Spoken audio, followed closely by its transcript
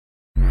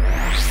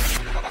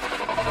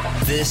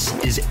This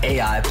is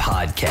AI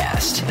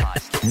Podcast,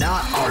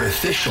 not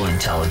artificial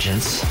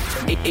intelligence,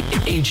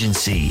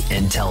 agency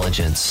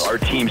intelligence. Our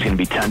team's going to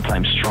be 10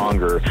 times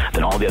stronger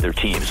than all the other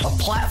teams. A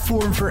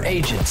platform for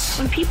agents.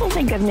 When people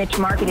think of niche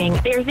marketing,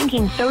 they're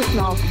thinking so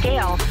small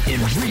scale. In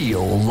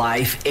real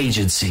life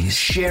agencies,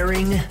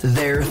 sharing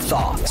their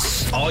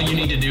thoughts. All you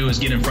need to do is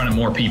get in front of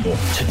more people.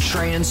 To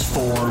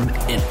transform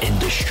an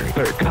industry.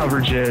 Better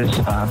coverages,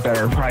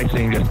 better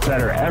pricing, just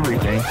better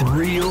everything.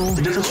 Real.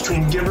 The difference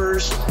between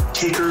givers,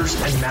 takers,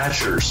 and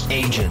matchers.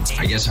 Agents.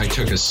 I guess I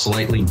took a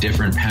slightly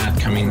different path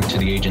coming to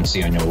the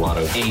agency. I know a lot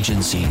of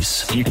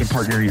agencies. You can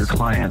partner your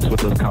clients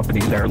with those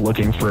companies that are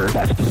looking for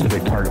that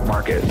specific target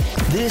market.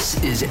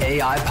 This is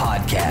AI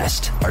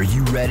Podcast. Are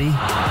you ready?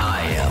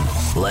 I am.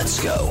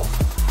 Let's go.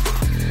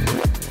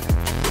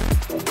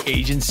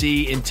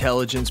 Agency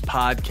Intelligence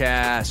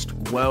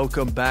Podcast.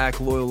 Welcome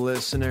back, loyal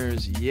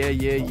listeners. Yeah.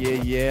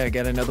 I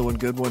got another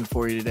good one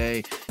for you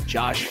today.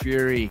 Josh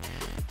Furey.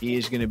 He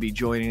is going to be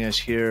joining us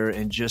here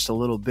in just a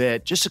little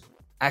bit.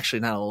 Actually,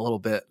 not a little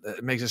bit.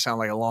 It makes it sound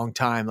like a long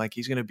time. Like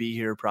he's going to be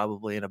here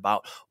probably in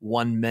about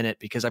 1 minute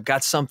because I've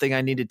got something I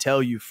need to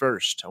tell you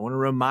first. I want to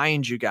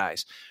remind you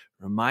guys.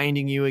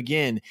 Reminding you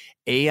again,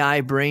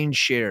 AI Brain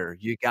Share.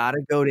 You got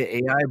to go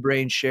to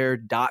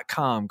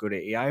AIBrainShare.com. Go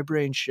to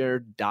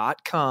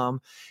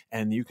AIBrainShare.com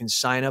and you can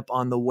sign up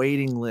on the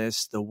waiting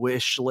list, the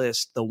wish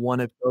list, the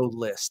want to go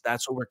list.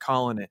 That's what we're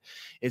calling it.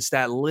 It's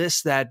that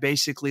list that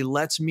basically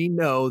lets me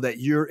know that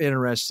you're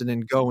interested in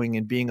going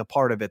and being a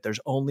part of it.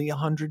 There's only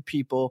 100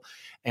 people.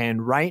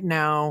 And right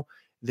now,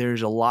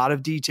 there's a lot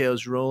of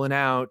details rolling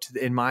out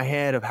in my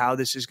head of how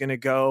this is going to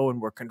go. And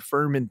we're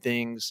confirming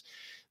things.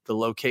 The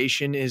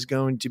location is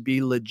going to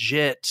be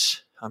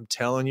legit. I'm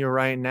telling you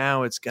right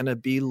now, it's going to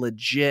be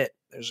legit.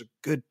 There's a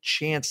good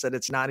chance that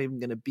it's not even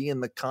going to be in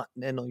the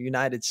continental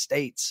United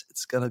States.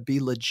 It's going to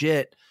be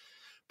legit.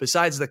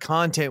 Besides the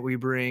content we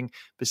bring,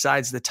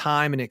 besides the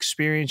time and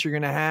experience you're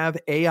going to have,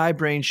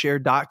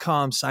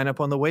 AIBrainShare.com, sign up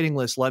on the waiting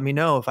list. Let me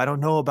know. If I don't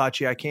know about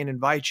you, I can't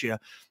invite you.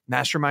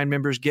 Mastermind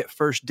members get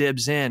first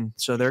dibs in.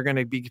 So they're going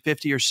to be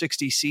 50 or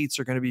 60 seats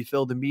are going to be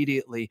filled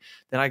immediately.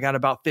 Then I got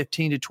about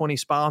 15 to 20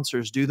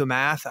 sponsors. Do the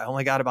math. I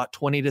only got about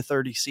 20 to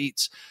 30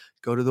 seats.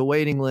 Go to the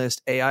waiting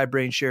list,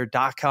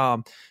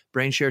 AIBrainShare.com.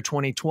 BrainShare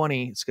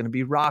 2020, it's going to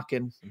be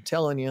rocking. I'm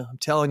telling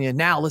you.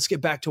 Now let's get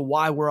back to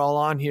why we're all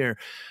on here.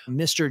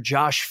 Mr.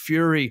 Josh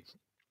Furey,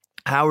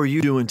 how are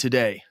you doing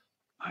today?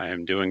 I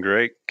am doing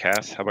great.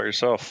 Cass, how about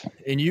yourself?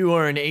 And you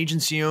are an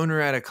agency owner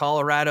at a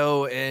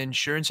Colorado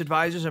Insurance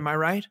Advisors, am I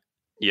right?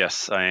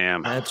 Yes, I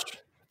am. That's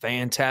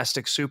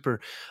fantastic. Super.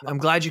 I'm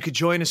glad you could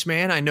join us,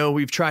 man. I know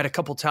we've tried a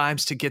couple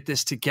times to get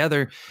this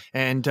together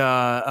and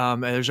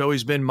there's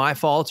always been my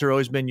fault or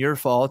always been your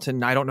fault.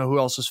 And I don't know who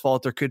else's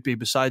fault there could be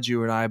besides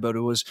you and I, but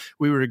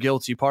we were a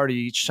guilty party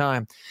each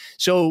time.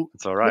 So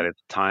it's all right.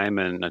 It's time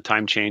and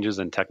time changes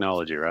and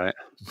technology, right?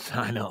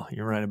 I know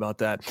you're right about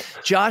that.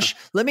 Josh,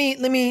 let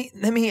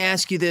me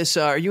ask you this.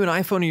 Are you an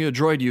iPhone or are you a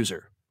Droid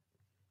user?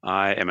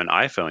 I am an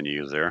iPhone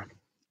user.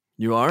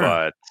 You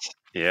are?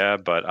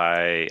 But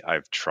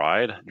I've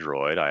tried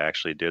Droid. I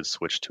actually did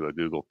switch to a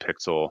Google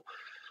Pixel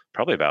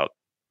probably about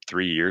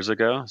 3 years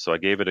ago. So I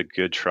gave it a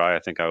good try. I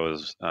think I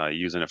was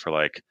using it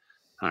for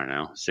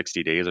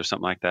 60 days or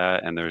something like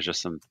that. And there's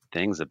just some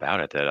things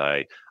about it that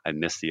I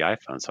missed the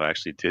iPhone. So I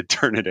actually did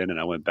turn it in and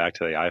I went back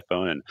to the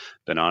iPhone and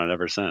been on it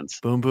ever since.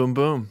 Boom, boom,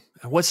 boom.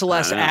 What's the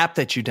last app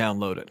that you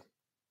downloaded?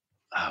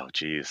 Oh,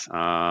 geez.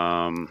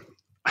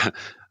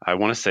 I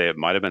want to say it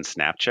might have been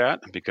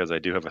Snapchat because I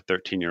do have a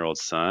 13-year-old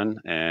son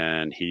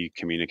and he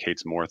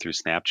communicates more through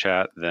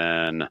Snapchat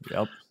than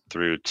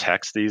through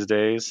text these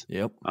days.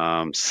 Yep.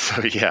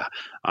 So yeah,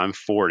 I'm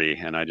 40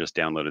 and I just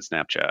downloaded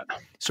Snapchat.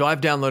 So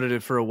I've downloaded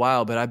it for a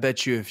while, but I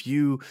bet you if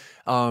you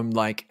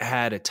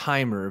had a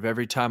timer of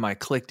every time I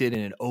clicked it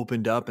and it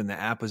opened up and the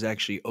app was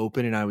actually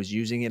open and I was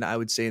using it, I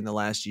would say in the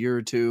last year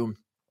or two,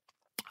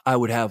 I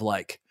would have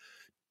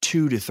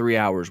 2 to 3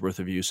 hours worth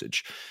of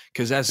usage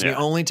because that's the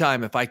only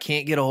time. If I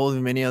can't get a hold of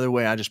him any other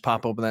way, I just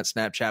pop open that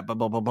Snapchat, boom,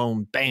 boom, boom,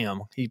 boom,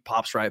 bam, he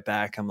pops right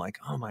back. I'm like,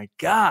 oh my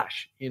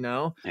gosh,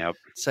 Yep.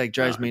 It's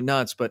drives me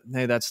nuts, but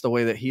hey, that's the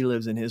way that he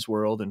lives in his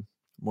world and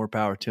more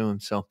power to him.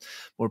 So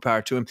more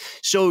power to him.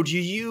 So do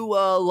you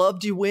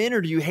love to win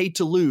or do you hate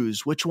to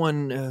lose? Which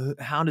one,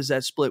 how does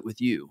that split with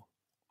you?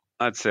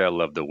 I'd say I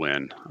love the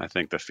win. I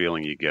think the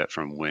feeling you get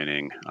from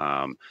winning,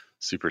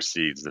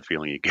 supersedes the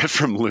feeling you get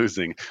from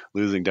losing.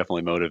 Losing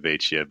definitely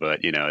motivates you, but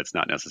it's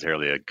not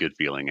necessarily a good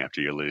feeling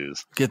after you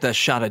lose. Get that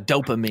shot of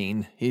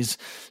dopamine.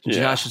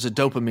 Josh is a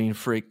dopamine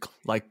freak,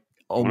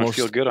 almost. Want to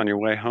feel good on your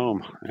way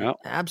home. Yep.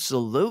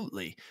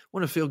 Absolutely.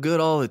 Want to feel good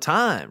all the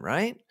time,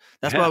 right?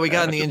 That's why we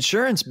got in the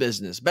insurance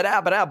business.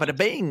 Bada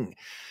bing.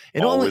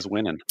 Always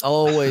winning.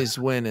 Always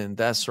winning.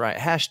 That's right.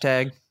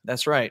 Hashtag.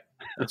 That's right.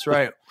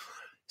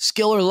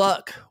 Skill or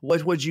luck,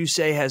 what would you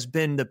say has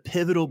been the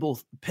pivotal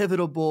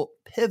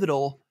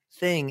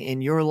thing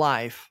in your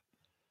life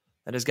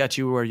that has got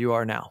you where you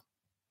are now?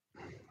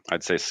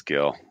 I'd say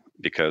skill,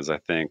 because I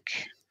think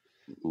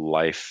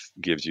life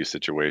gives you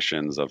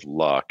situations of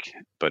luck,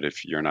 but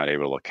if you're not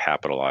able to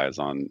capitalize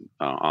on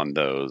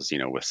those,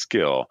 with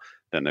skill,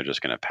 then they're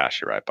just going to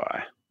pass you right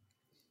by.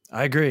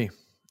 I agree.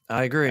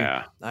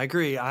 Yeah. I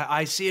agree.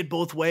 I see it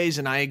both ways,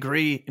 and I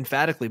agree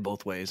emphatically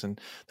both ways. And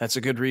that's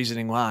a good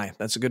reasoning why.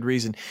 That's a good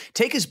reason.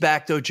 Take us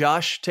back, though,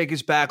 Josh. Take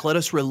us back. Let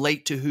us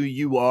relate to who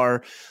you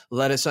are.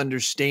 Let us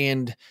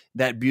understand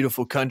that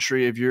beautiful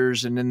country of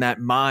yours and in that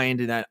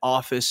mind, in that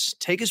office.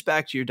 Take us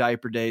back to your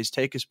diaper days.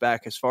 Take us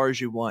back as far as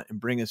you want and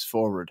bring us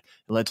forward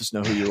and let us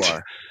know who you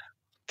are.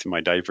 To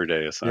my diaper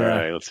days. All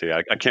right, let's see.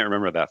 I can't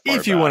remember that far.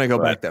 If you want to go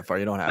back that far,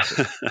 you don't have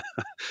to.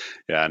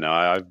 Yeah, no,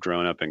 I've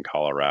grown up in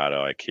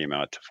Colorado. I came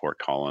out to Fort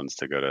Collins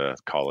to go to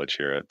college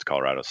here at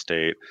Colorado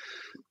State.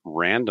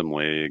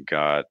 Randomly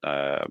got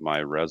my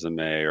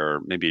resume,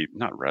 or maybe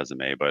not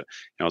resume, but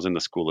I was in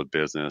the School of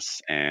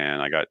Business,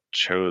 and I got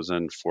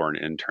chosen for an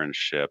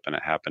internship, and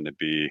it happened to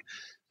be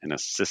an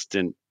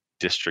assistant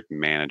district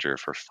manager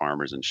for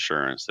Farmers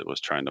Insurance that was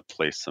trying to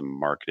place some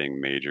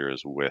marketing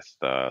majors with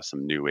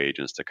some new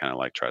agents to kind of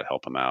like try to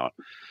help them out.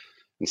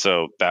 And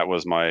so that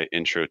was my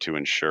intro to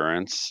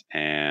insurance,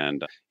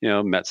 and,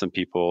 met some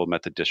people,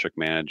 met the district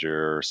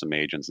manager, some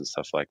agents and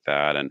stuff like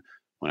that. And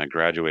when I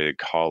graduated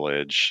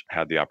college,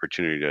 had the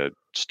opportunity to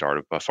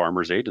start a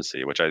farmer's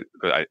agency, which I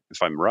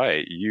if I'm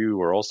right, you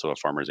were also a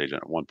farmer's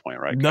agent at one point,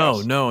 right?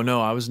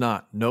 No, I was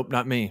not. Nope,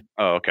 not me.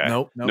 Oh, okay.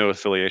 Nope. No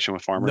affiliation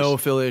with farmers? No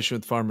affiliation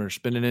with farmers.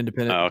 Been an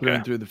independent through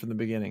and through from the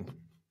beginning.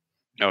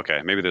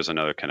 Okay, maybe there's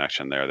another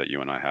connection there that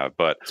you and I have,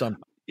 but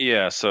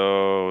yeah,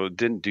 so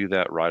didn't do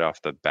that right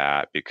off the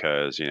bat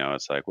because,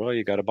 it's like, well,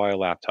 you got to buy a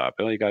laptop.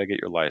 Well, you got to get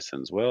your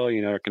license. Well,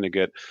 you're going to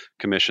get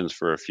commissions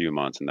for a few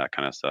months and that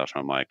kind of stuff.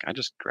 And I'm like, I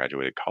just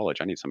graduated college.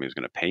 I need somebody who's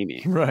going to pay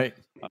me. Right.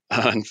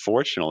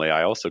 Unfortunately,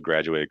 I also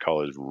graduated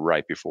college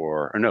right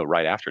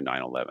after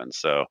 9/11.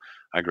 So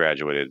I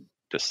graduated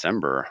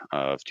December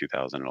of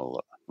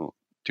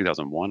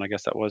 2001, I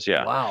guess that was.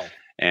 Yeah. Wow.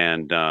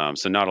 And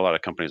so not a lot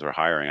of companies were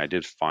hiring. I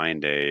did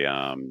find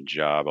a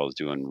job. I was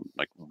doing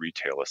like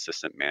retail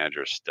assistant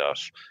manager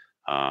stuff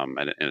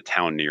in a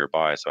town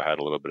nearby. So I had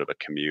a little bit of a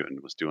commute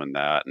and was doing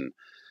that. And,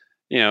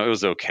 it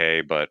was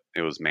okay, but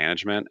it was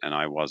management and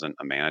I wasn't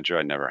a manager.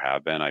 I never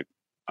have been.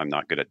 I'm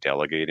not good at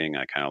delegating.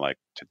 I kind of like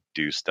to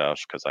do stuff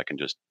because I can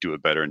just do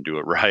it better and do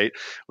it right,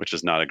 which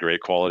is not a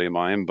great quality of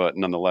mine. But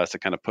nonetheless,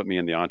 it kind of put me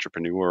in the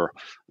entrepreneur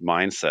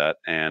mindset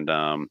and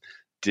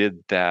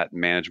did that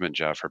management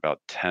job for about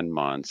 10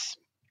 months.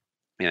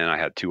 And I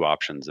had two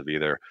options of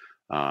either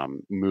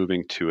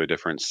moving to a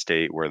different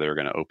state where they're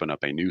going to open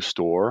up a new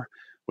store,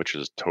 which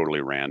is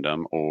totally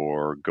random,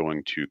 or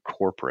going to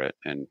corporate.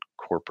 And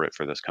corporate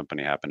for this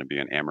company happened to be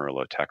in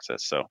Amarillo,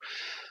 Texas. So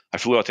I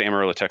flew out to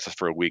Amarillo, Texas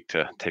for a week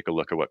to take a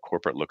look at what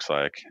corporate looks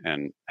like.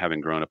 And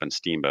having grown up in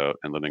Steamboat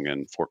and living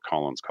in Fort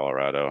Collins,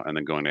 Colorado, and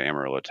then going to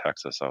Amarillo,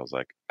 Texas, I was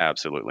like,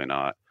 absolutely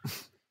not.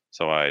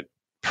 So I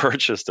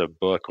purchased a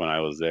book when I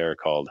was there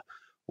called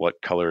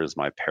What Color is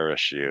My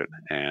Parachute,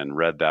 and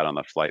read that on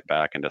the flight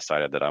back and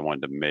decided that I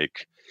wanted to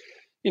make,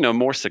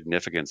 more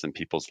significance in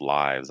people's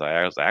lives.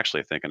 I was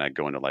actually thinking I'd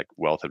go into like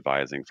wealth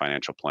advising,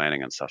 financial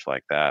planning and stuff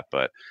like that,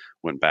 but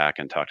went back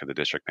and talked to the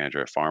district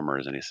manager at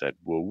Farmers and he said,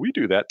 well, we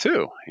do that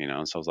too,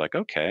 and so I was like,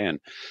 okay. And,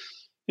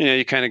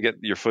 you kind of get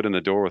your foot in the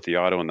door with the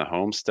auto and the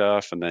home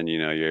stuff. And then,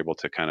 you're able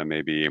to kind of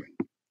maybe,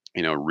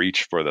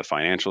 reach for the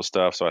financial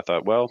stuff. So I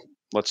thought, well,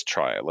 let's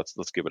try it.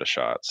 Let's give it a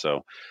shot.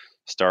 So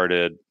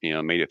started,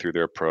 made it through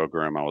their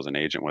program. I was an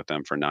agent with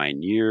them for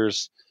 9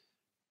 years,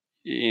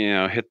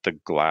 hit the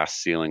glass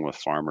ceiling with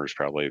Farmers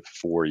probably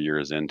 4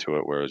 years into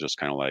it, where it was just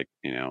kind of like,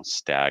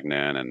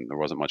 stagnant and there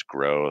wasn't much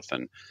growth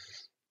and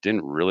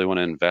didn't really want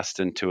to invest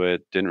into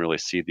it. Didn't really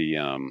see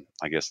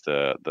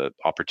the, the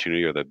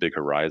opportunity or the big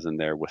horizon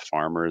there with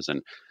Farmers,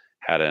 and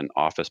had an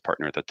office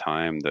partner at the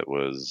time that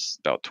was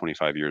about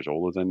 25 years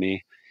older than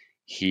me.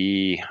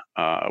 He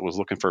was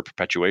looking for a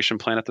perpetuation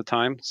plan at the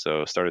time,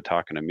 so started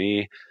talking to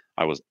me.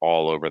 I was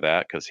all over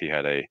that because he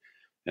had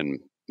in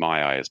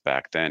my eyes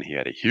back then, he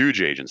had a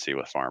huge agency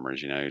with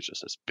Farmers. He was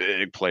just this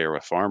big player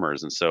with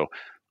Farmers. And so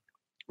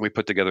we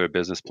put together a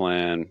business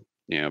plan,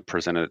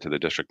 presented it to the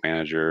district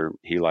manager.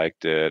 He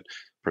liked it,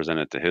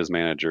 presented it to his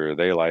manager.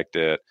 They liked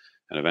it,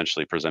 and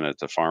eventually presented it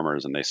to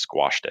Farmers, and they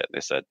squashed it.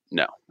 They said,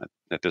 no,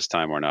 at this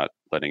time, we're not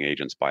letting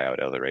agents buy out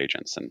other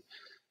agents. And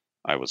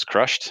I was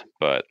crushed,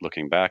 but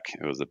looking back,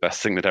 it was the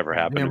best thing that ever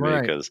happened to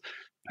me, because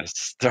I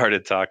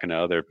started talking to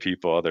other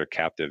people, other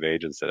captive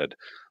agents that had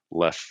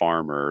left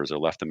Farmers or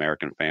left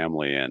American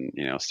Family and,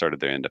 started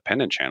their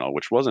independent channel,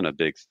 which wasn't a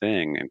big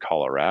thing in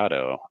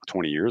Colorado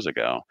 20 years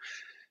ago.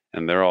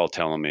 And they're all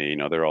telling me,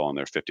 they're all in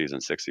their 50s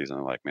and 60s. And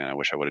they're like, man, I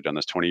wish I would have done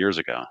this 20 years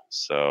ago.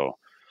 So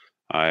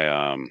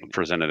I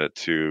presented it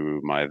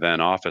to my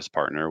then office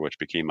partner, which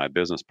became my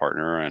business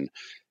partner, and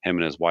him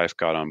and his wife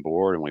got on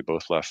board, and we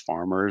both left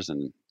Farmers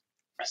and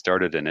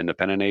started an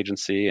independent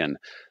agency. And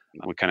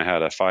we kind of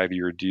had a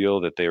 5-year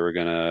deal that they were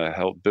going to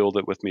help build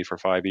it with me for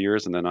 5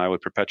 years, and then I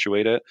would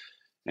perpetuate it.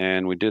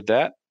 And we did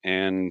that.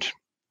 And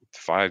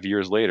 5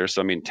 years later,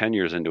 so 10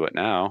 years into it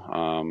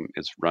now,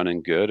 it's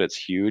running good. It's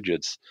huge.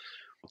 It's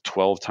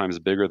 12 times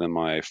bigger than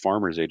my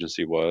farmers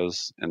agency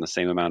was in the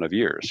same amount of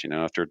years.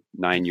 After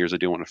 9 years of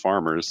doing it with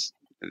farmers,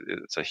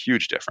 it's a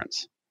huge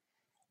difference.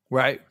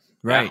 Right.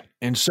 Yeah.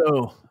 And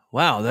so,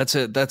 wow, that's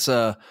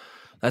a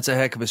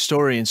heck of a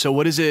story. And so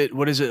what is it?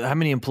 How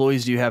many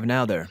employees do you have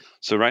now there?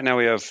 So right now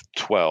we have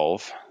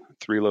 12,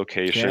 3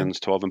 locations,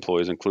 12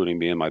 employees, including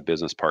me and my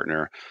business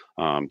partner,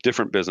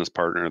 different business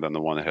partner than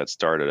the one that had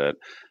started it.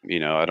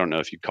 I don't know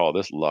if you'd call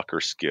this luck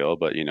or skill,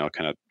 but,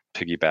 kind of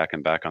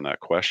piggybacking back on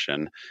that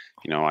question,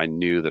 I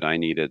knew that I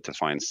needed to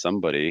find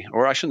somebody,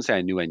 or I shouldn't say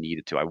I knew I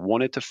needed to. I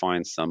wanted to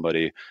find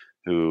somebody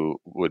who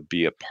would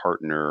be a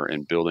partner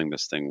in building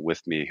this thing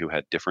with me, who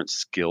had different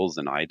skills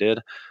than I did.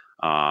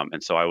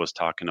 And so I was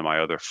talking to my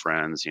other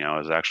friends. It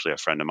was actually a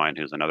friend of mine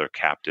who's another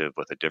captive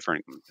with a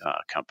different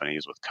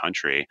companies with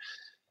Country.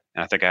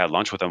 And I think I had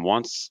lunch with him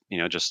once,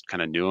 just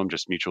kind of knew him,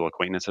 just mutual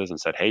acquaintances, and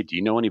said, hey, do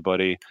you know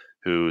anybody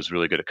who's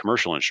really good at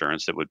commercial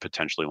insurance that would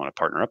potentially want to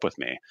partner up with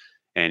me?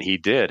 And he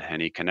did,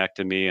 and he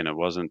connected me, and it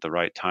wasn't the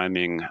right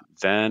timing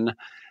then.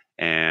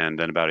 And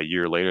then about a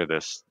year later,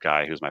 this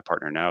guy who's my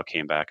partner now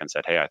came back and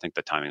said, hey, I think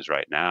the timing's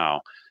right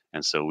now.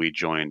 And so we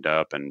joined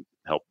up and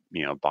helped,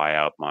 buy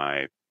out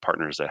my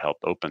partners that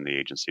helped open the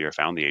agency or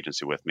found the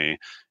agency with me.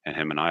 And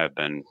him and I have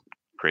been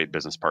great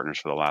business partners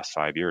for the last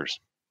 5 years.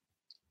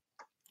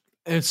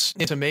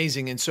 It's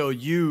amazing. And so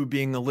you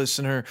being a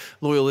listener,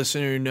 loyal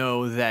listener,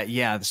 know that,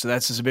 so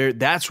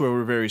that's where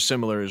we're very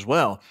similar as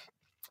well,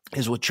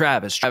 is with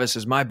Travis. Travis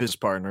is my business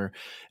partner.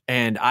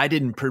 And I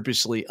didn't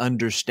purposely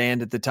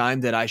understand at the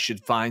time that I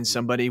should find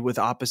somebody with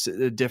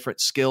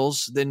different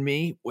skills than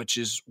me, which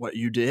is what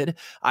you did.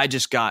 I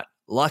just got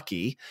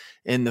lucky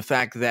in the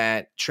fact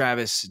that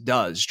Travis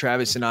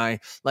and I,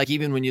 like,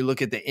 even when you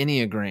look at the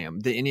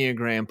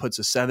Enneagram puts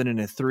a 7 and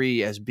a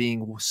 3 as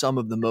being some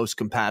of the most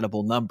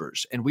compatible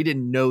numbers. And we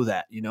didn't know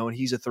that, and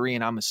he's a 3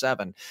 and I'm a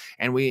 7.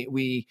 And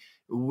we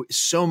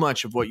so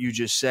much of what you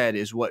just said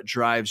is what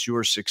drives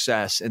your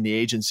success and the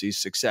agency's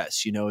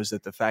success, is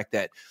that the fact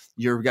that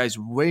your guys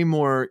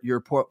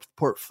your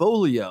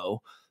portfolio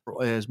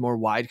is more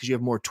wide because you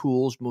have more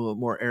tools,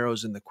 more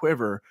arrows in the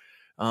quiver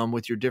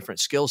with your different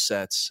skill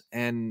sets.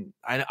 And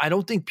I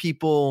don't think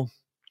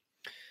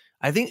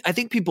I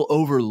think people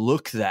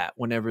overlook that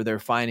whenever they're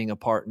finding a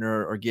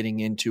partner or getting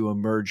into a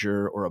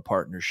merger or a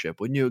partnership.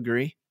 Wouldn't you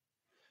agree?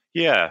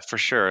 Yeah, for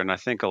sure. And I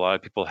think a lot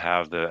of people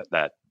have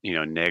that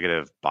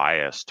negative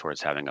bias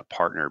towards having a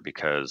partner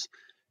because,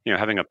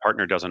 having a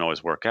partner doesn't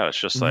always work out. It's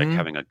just like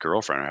having a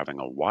girlfriend or having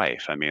a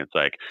wife. I mean, it's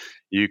like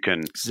you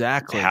can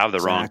have the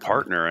wrong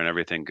partner and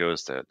everything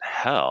goes to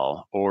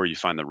hell, or you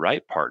find the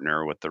right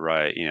partner with the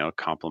right,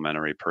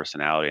 complementary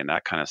personality and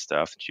that kind of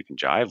stuff that you can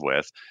jive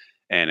with,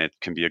 and it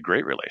can be a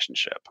great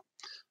relationship.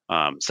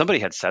 Somebody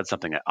had said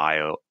something at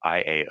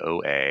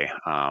IAOA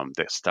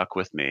that stuck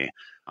with me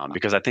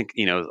because I think,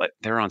 like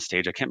they're on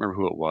stage. I can't remember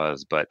who it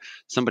was, but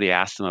somebody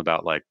asked them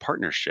about like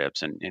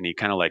partnerships and he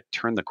kind of like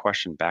turned the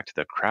question back to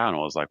the crowd and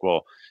was like,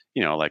 well,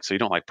 so you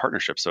don't like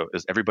partnerships. So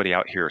is everybody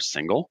out here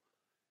single?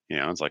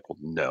 It's like, well,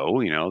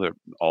 no, they're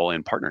all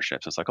in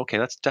partnerships. It's like, okay,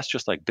 that's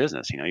just like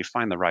business. You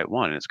find the right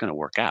one and it's going to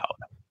work out.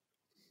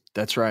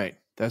 That's right.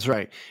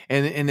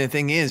 And the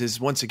thing is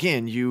once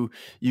again, you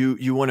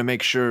want to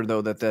make sure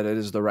though that it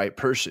is the right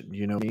person,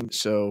 what I mean?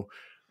 So,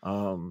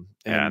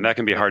 and that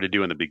can be hard to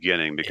do in the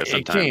beginning because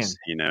sometimes,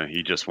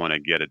 you just want to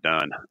get it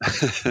done.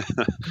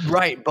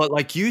 Right. But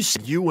like you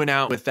said, you went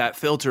out with that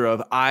filter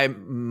of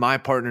my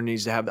partner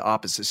needs to have the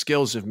opposite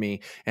skills of me.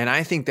 And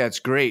I think that's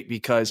great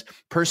because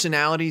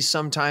personalities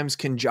sometimes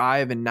can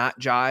jive and not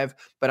jive.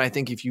 But I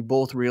think if you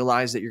both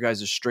realize that your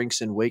guys'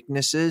 strengths and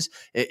weaknesses,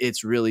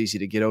 it's real easy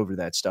to get over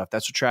that stuff.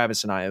 That's what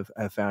Travis and I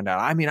have found out.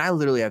 I mean, I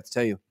literally have to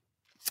tell you,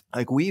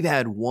 like we've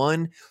had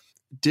one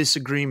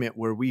disagreement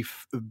where we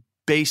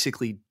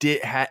basically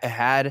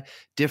had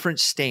different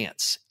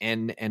stance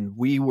and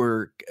we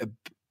were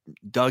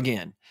dug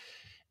in.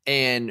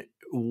 And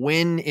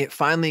when it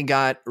finally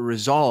got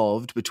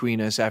resolved between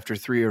us after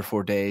 3 or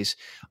 4 days,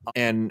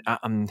 and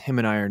him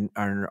and I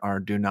are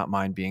do not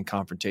mind being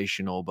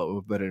confrontational,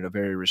 but in a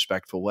very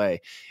respectful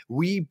way,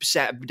 we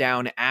sat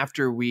down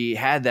after we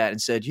had that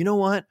and said, you know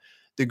what?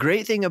 The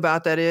great thing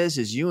about that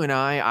is you and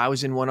I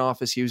was in one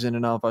office, he was in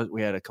another office.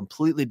 We had a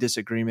completely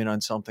disagreement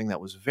on something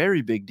that was a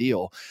very big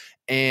deal.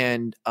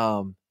 And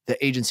the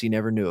agency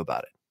never knew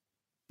about it.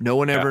 No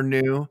one ever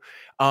knew.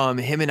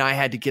 Him and I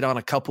had to get on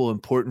a couple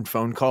important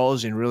phone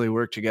calls and really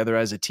work together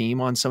as a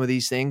team on some of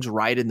these things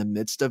right in the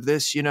midst of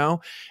this,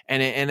 and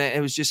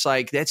it was just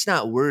like, that's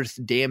not worth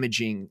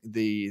damaging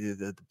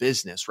the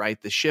business,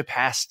 right? The ship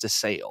has to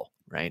sail,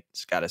 right?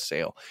 It's got to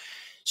sail.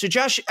 So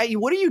Josh,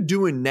 what are you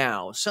doing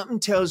now?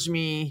 Something tells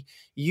me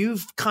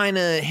you've kind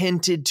of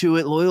hinted to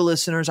it. Loyal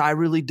listeners, I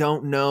really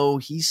don't know.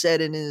 He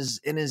said in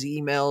his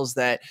emails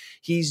that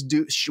he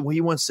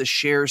wants to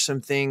share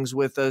some things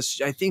with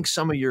us. I think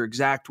some of your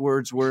exact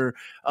words were,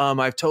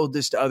 I've told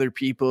this to other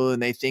people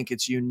and they think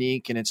it's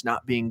unique and it's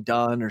not being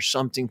done, or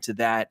something to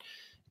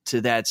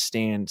that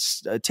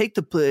stance.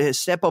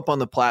 Step up on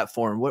the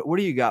platform. What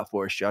do you got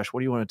for us, Josh? What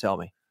do you want to tell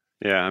me?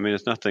 Yeah, I mean,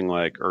 it's nothing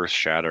like earth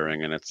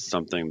shattering, and it's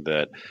something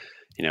that,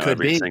 Could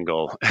every be.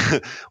 single,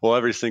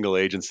 every single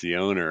agency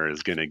owner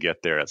is going to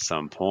get there at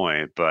some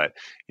point. But,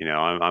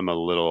 I'm a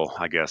little,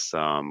 I guess,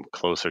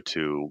 closer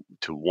to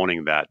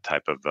wanting that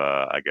type of,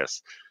 I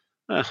guess,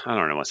 I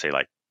don't want to say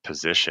like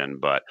position,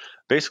 but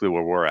basically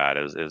where we're at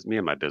is me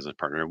and my business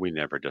partner, we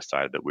never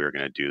decided that we were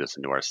going to do this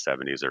into our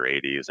 70s or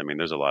 80s. I mean,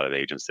 there's a lot of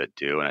agents that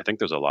do, and I think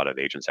there's a lot of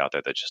agents out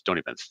there that just don't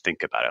even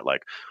think about it.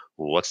 Like,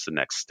 well, what's the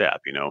next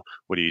step?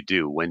 What do you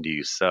do? When do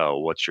you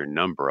sell? What's your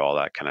number? All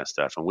that kind of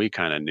stuff. And we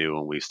kind of knew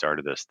when we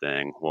started this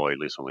thing, well, at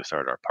least when we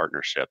started our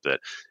partnership, that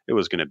it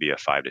was going to be a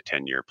 5 to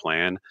 10 year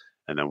plan.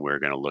 And then we're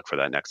going to look for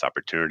that next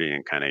opportunity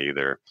and kind of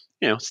either,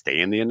 stay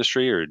in the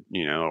industry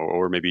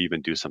or maybe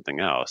even do something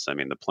else. I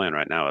mean, the plan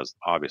right now is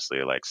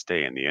obviously like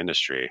stay in the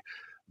industry,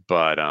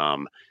 but,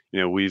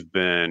 we've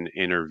been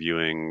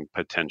interviewing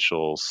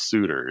potential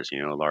suitors,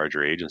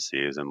 larger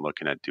agencies, and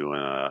looking at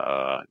doing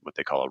what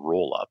they call a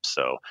roll up.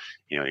 So,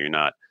 you're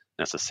not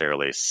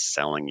necessarily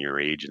selling your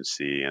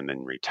agency and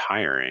then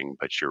retiring,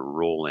 but you're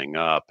rolling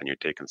up and you're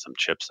taking some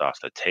chips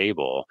off the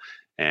table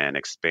and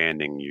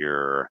expanding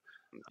your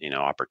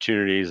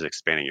opportunities,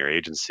 expanding your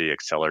agency,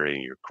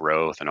 accelerating your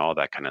growth, and all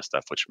that kind of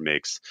stuff, which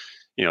makes,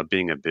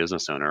 being a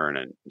business owner and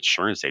an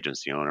insurance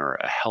agency owner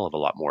a hell of a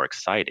lot more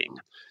exciting.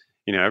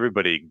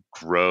 Everybody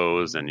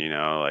grows, and,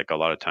 like a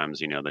lot of times,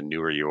 the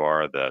newer you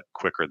are, the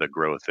quicker the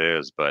growth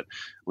is. But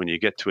when you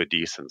get to a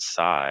decent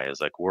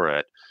size, like we're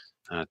at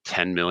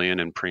 10 million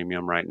in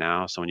premium right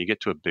now. So when you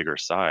get to a bigger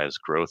size,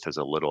 growth is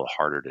a little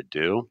harder to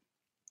do,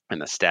 and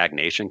the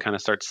stagnation kind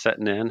of starts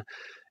setting in.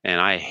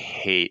 And I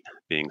hate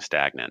being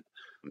stagnant.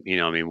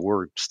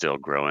 We're still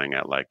growing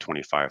at like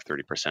 25,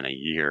 30% a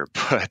year,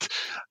 but,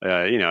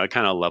 it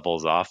kind of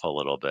levels off a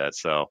little bit.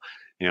 So,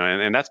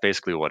 and that's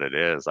basically what it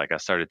is. Like I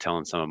started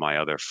telling some of my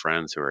other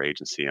friends who are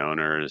agency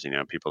owners,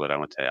 people that I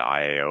went to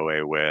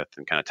IAOA with,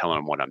 and kind of telling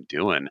them what I'm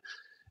doing.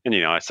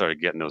 And, I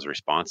started getting those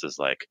responses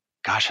like,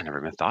 gosh, I never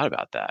even thought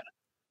about that.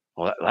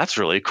 Well, that's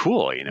really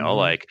cool,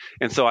 like,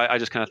 and so I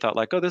just kind of thought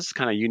like, oh, this is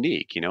kind of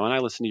unique, and I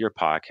listen to your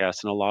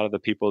podcast, and a lot of the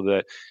people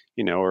that,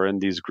 are in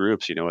these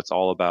groups, it's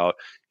all about,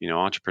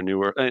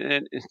 entrepreneur.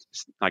 And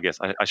I guess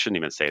I shouldn't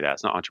even say that.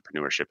 It's not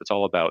entrepreneurship. It's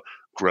all about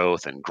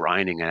growth and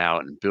grinding it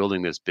out and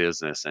building this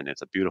business. And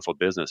it's a beautiful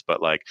business,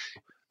 but like,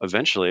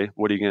 eventually,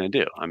 what are you going to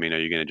do? I mean, are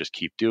you going to just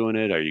keep doing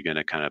it? Are you going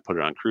to kind of put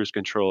it on cruise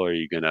control? Are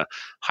you going to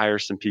hire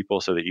some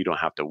people so that you don't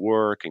have to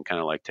work and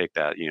kind of like take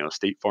that,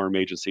 State Farm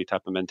agency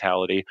type of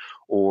mentality?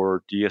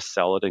 Or do you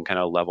sell it and kind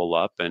of level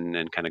up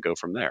and kind of go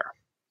from there?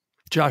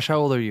 Josh, how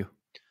old are you?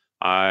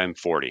 I'm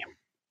 40.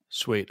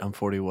 Sweet. I'm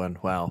 41.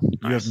 Wow. Nice.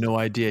 You have no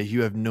idea.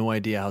 You have no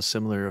idea how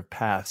similar of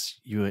paths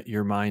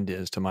your mind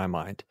is to my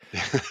mind.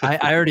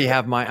 I already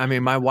have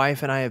my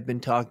wife and I have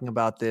been talking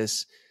about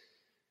this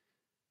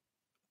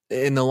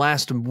in the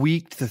last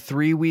week to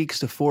 3 weeks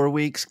to 4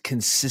 weeks,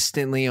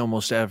 consistently,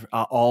 almost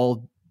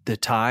all the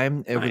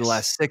time. Over the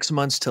last 6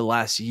 months to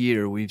last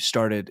year,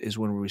 is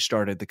when we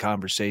started the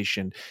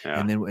conversation,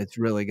 and then it's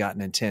really gotten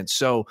intense.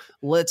 So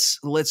let's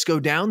go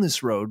down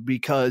this road,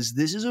 because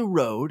this is a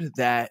road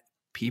that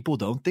people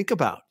don't think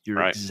about.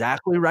 You're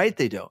exactly right.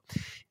 They don't.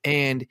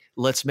 And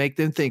let's make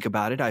them think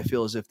about it. I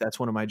feel as if that's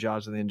one of my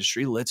jobs in the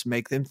industry. Let's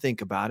make them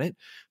think about it.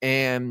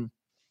 And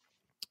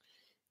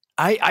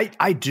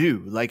I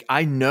do, like,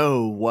 I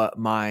know what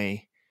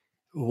I'm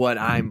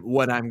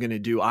going to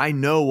do. I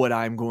know what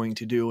I'm going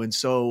to do. And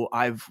so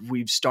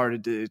we've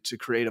started to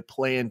create a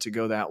plan to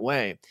go that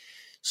way.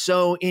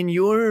 So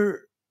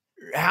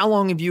how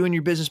long have you and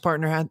your business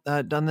partner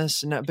had done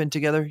this and been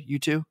together, you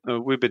two?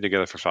 We've been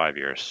together for 5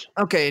 years.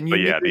 Okay. And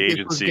the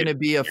agency it was going to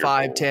be a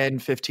 5, 10,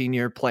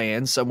 15-year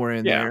plan somewhere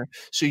in there.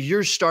 So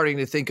you're starting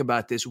to think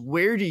about this.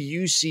 Where do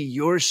you see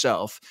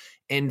yourself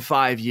in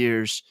 5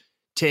 years,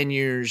 10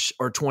 years,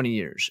 or 20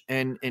 years?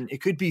 And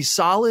it could be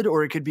solid,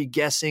 or it could be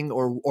guessing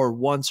or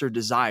wants or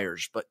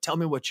desires. But tell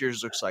me what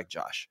yours looks like,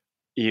 Josh.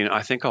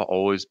 I think I'll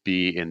always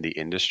be in the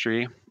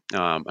industry.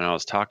 And I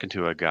was talking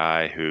to a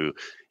guy who,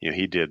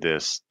 he did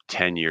this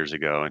 10 years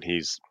ago, and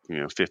he's,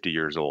 50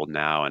 years old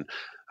now. And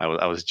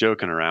I was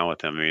joking around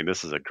with him. I mean,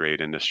 this is a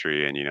great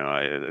industry, and,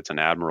 it's an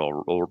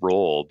admirable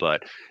role.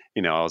 But,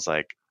 I was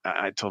like,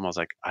 I told him, I was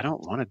like, I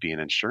don't want to be an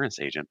insurance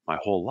agent my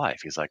whole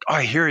life. He's like, oh,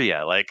 I hear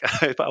you. Like,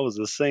 I was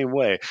the same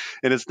way.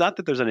 And it's not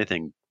that there's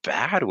anything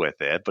bad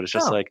with it, but it's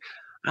just like,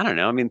 I don't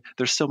know. I mean,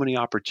 there's so many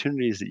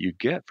opportunities that you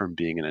get from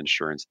being an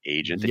insurance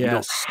agent that you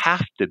don't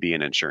have to be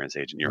an insurance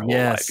agent your whole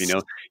life.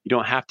 You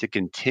don't have to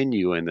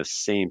continue in the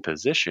same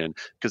position,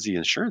 because the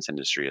insurance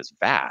industry is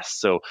vast.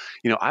 So,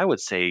 I would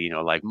say,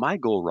 like, my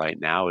goal right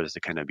now is to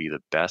kind of be the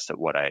best at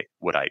what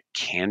I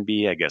can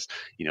be, I guess,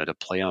 to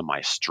play on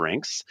my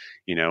strengths.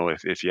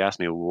 If you ask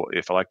me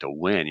if I like to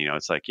win,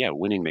 it's like, yeah,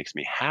 winning makes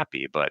me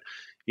happy, but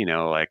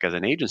like, as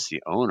an agency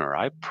owner,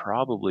 I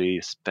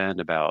probably spend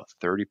about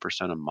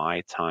 30% of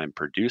my time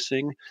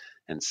producing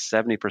and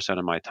 70%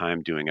 of my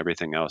time doing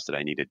everything else that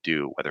I need to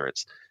do, whether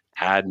it's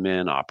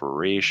admin,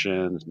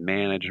 operations,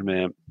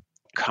 management,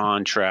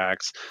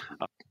 contracts,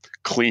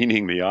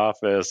 cleaning the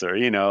office or,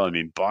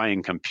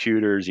 buying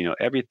computers,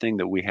 everything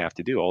that we have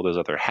to do, all those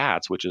other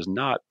hats, which is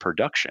not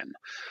production.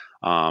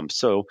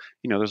 So,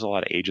 there's a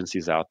lot of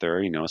agencies out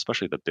there,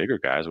 especially the bigger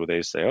guys where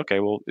they say, okay,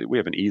 well, we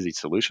have an easy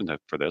solution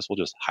for this. We'll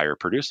just hire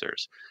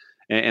producers.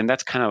 And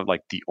that's kind of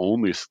like the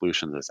only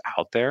solution that's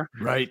out there.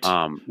 Right.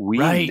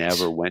 We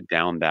never went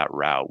down that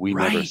route. We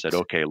never said,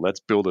 okay, let's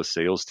build a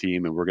sales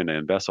team and we're going to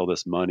invest all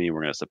this money and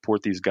we're going to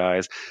support these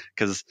guys.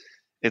 Because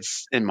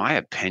it's, in my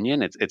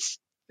opinion, it's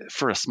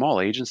for a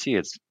small agency,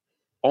 it's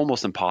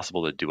almost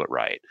impossible to do it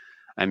right.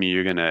 I mean,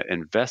 you're going to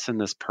invest in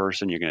this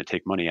person. You're going to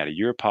take money out of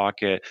your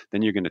pocket.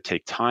 Then you're going to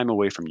take time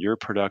away from your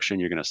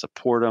production. You're going to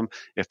support them.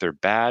 If they're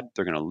bad,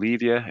 they're going to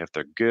leave you. If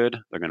they're good,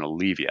 they're going to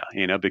leave you,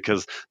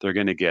 because they're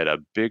going to get a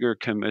bigger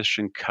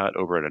commission cut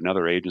over at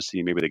another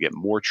agency. Maybe they get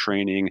more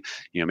training.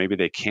 Maybe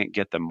they can't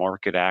get the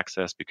market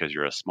access because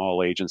you're a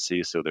small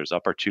agency. So there's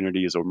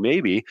opportunities. Or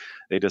maybe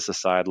they just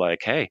decide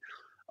like, hey,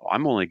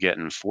 I'm only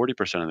getting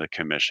 40% of the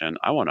commission.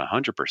 I want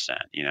 100%,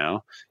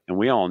 and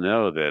we all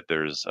know that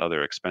there's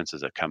other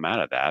expenses that come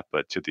out of that.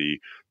 But to the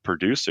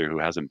producer who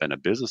hasn't been a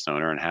business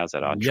owner and has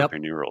that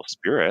entrepreneurial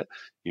spirit,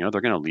 they're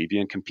going to leave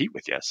you and compete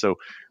with you. So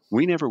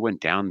we never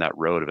went down that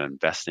road of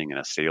investing in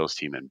a sales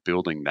team and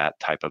building that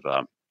type of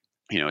a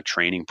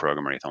training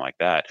program or anything like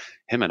that.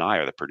 Him and I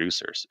are the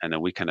producers. And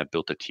then we kind of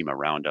built a team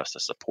around us to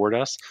support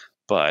us.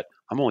 But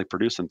I'm only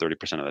producing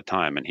 30% of the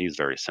time, and he's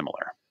very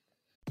similar.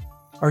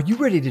 Are you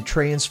ready to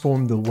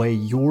transform the way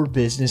your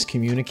business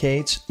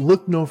communicates?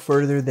 Look no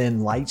further than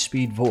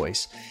Lightspeed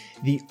Voice,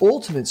 the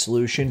ultimate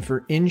solution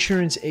for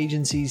insurance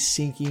agencies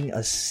seeking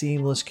a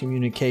seamless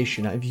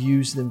communication. I've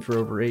used them for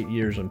over 8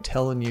 years. I'm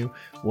telling you,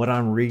 what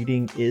I'm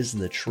reading is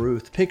the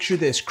truth. Picture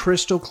this: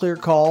 crystal clear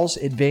calls,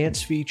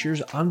 advanced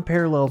features,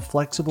 unparalleled,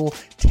 flexible,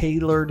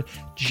 tailored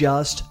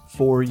just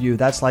for you.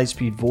 That's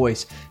Lightspeed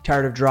Voice.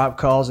 Tired of drop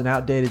calls and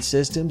outdated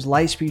systems?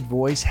 Lightspeed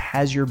Voice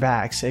has your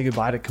back. Say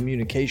goodbye to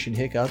communication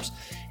hiccups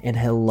and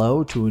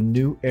hello to a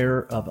new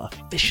era of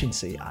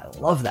efficiency. I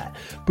love that.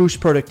 Boost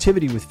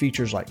productivity with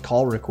features like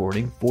call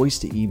recording, voice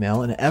to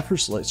email, and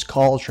effortless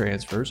call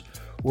transfers.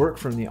 Work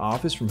from the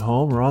office, from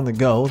home, or on the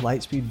go.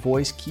 Lightspeed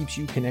Voice keeps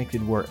you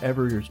connected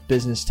wherever your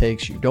business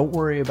takes you. Don't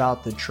worry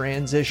about the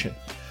transition.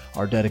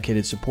 Our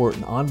dedicated support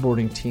and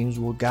onboarding teams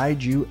will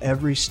guide you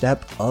every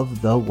step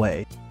of the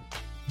way.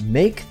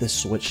 Make the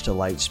switch to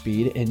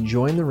Lightspeed and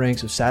join the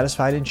ranks of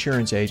satisfied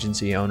insurance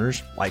agency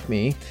owners like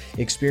me,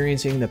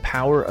 experiencing the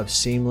power of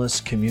seamless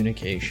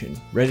communication.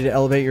 Ready to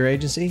elevate your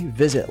agency?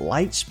 Visit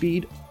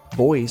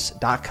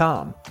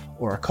lightspeedvoice.com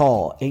or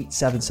call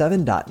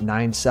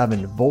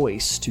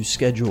 877.97-VOICE to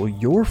schedule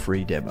your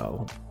free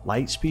demo.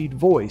 Lightspeed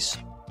Voice,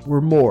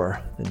 we're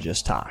more than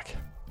just talk.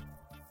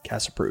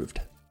 CAS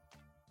approved.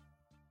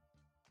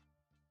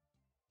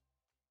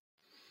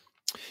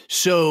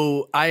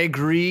 So I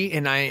agree,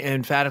 and I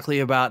emphatically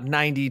about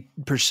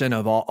 90%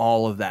 of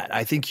all of that.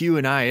 I think you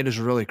and I, it is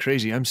really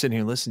crazy. I'm sitting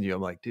here listening to you.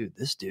 I'm like, dude,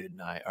 this dude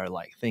and I are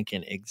like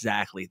thinking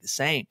exactly the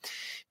same.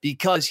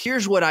 Because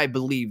here's what I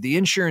believe. The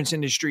insurance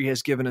industry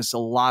has given us a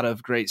lot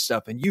of great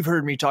stuff. And you've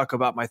heard me talk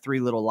about my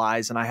 3 little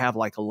lies, and I have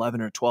like 11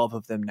 or 12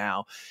 of them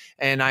now.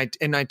 And I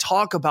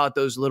talk about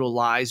those little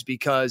lies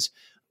because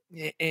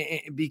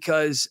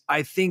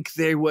I think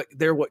they're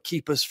what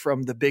keep us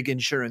from the big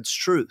insurance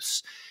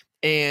truths.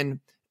 And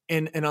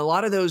a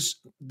lot of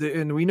those,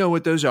 and we know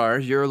what those are,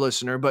 you're a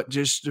listener, but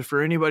just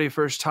for anybody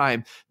first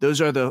time,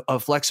 those are a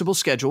flexible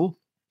schedule,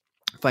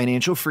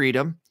 financial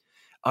freedom,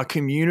 a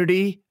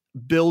community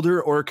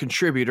builder or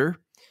contributor,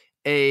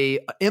 a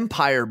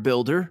empire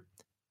builder,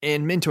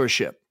 and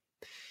mentorship.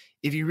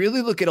 If you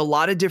really look at a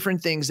lot of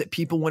different things that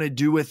people want to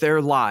do with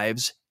their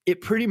lives, it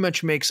pretty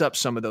much makes up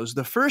some of those.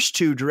 The first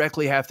 2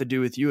 directly have to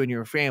do with you and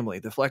your family,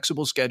 the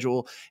flexible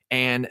schedule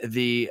and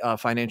the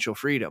financial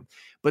freedom.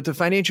 But the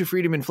financial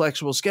freedom and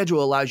flexible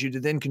schedule allows you to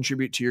then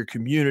contribute to your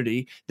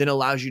community, then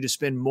allows you to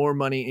spend more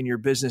money in your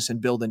business and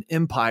build an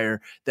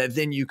empire that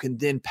then you can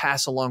then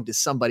pass along to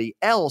somebody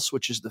else,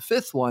 which is the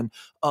 5th one,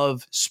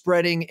 of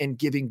spreading and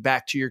giving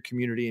back to your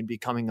community and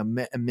becoming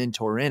a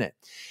mentor in it.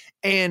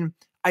 And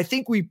I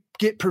think we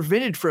get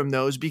prevented from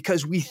those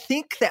because we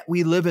think that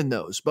we live in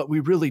those, but we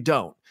really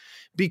don't.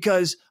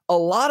 Because a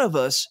lot of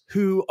us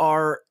who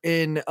are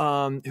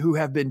who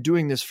have been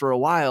doing this for a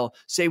while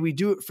say we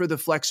do it for the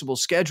flexible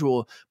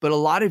schedule, but a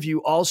lot of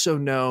you also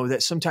know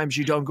that sometimes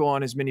you don't go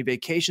on as many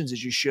vacations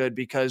as you should,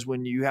 because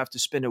when you have to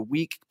spend a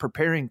week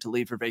preparing to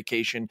leave for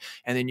vacation,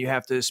 and then you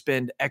have to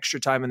spend extra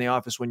time in the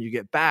office when you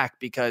get back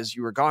because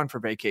you were gone for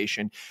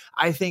vacation,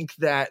 I think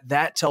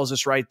that tells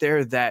us right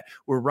there that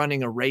we're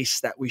running a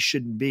race that we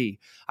shouldn't be.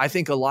 I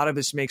think a lot of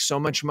us make so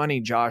much money,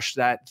 Josh,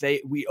 that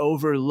we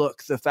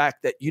overlook the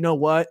fact that, you know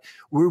what,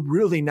 we're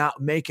really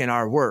not making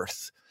our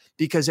worth.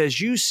 Because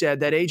as you said,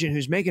 that agent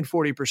who's making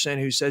 40%,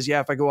 who says, yeah,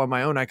 if I go on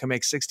my own, I can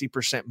make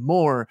 60%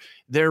 more.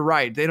 They're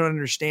right. They don't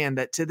understand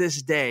that to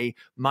this day,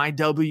 my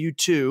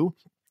W-2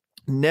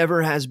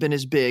 never has been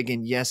as big.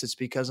 And yes, it's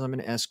because I'm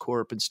an S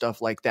Corp and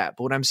stuff like that.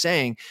 But what I'm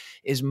saying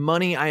is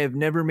money, I have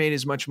never made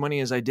as much money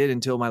as I did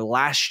until my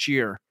last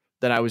year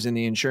that I was in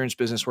the insurance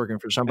business working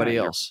for somebody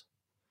else.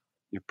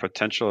 Your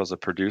potential as a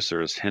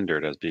producer is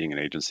hindered as being an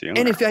agency owner.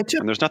 And if I took,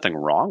 and there's nothing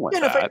wrong with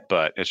that,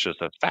 but it's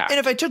just a fact.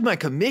 And if I took my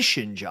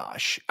commission,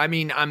 Josh, I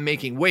mean, I'm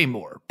making way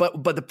more.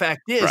 But the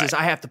fact is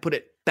I have to put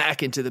it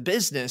back into the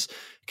business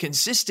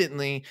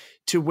consistently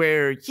to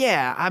where,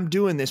 yeah, I'm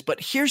doing this.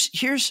 But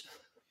here's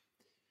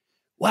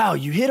wow,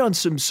 you hit on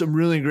some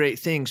really great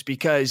things,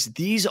 because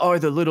these are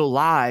the little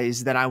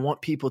lies that I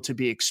want people to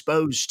be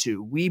exposed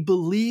to. We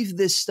believe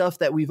this stuff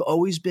that we've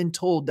always been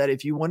told, that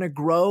if you want to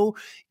grow,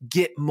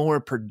 get more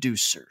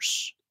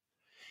producers.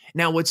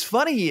 Now, what's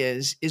funny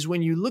is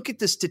when you look at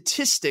the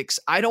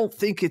statistics, I don't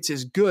think it's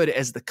as good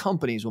as the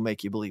companies will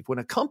make you believe. When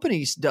a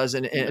company does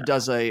a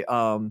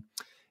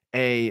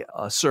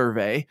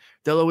survey,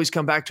 they'll always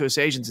come back to us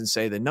agents and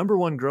say the number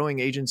one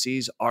growing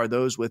agencies are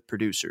those with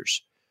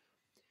producers.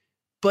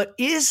 But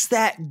is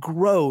that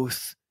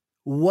growth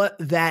what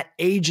that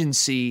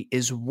agency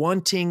is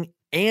wanting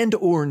and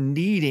or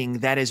needing,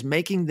 that is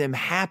making them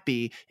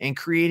happy and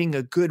creating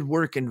a good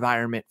work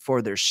environment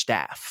for their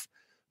staff?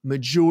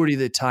 Majority of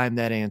the time,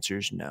 that answer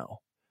is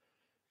no.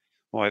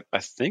 Well, I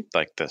think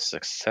like the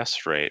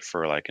success rate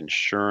for like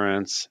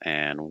insurance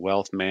and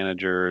wealth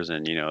managers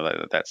and,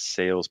 that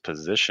sales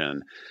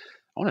position,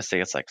 I want to say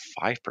it's like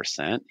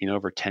 5%,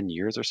 over 10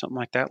 years or something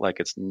like that. Like,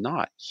 it's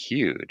not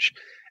huge.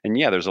 And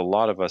yeah, there's a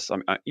lot of us,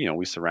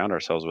 we surround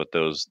ourselves with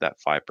that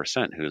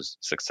 5% who's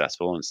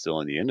successful and still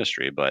in the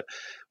industry. But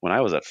when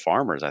I was at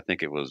Farmers, I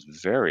think it was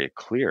very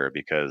clear,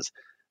 because,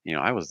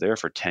 I was there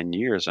for 10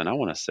 years, and I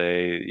want to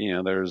say,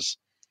 there's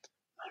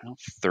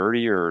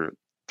 30 or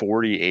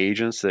 40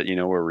 agents that,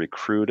 were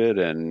recruited,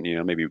 and,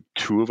 maybe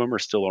 2 of them are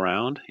still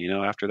around,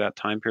 after that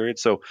time period.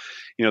 So,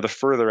 the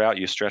further out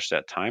you stretch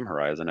that time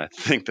horizon, I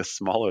think the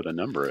smaller the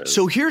number is.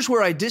 So here's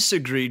where I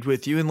disagreed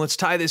with you, and let's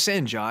tie this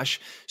in,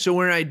 Josh. So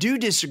where I do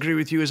disagree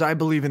with you is I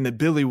believe in the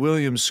Billy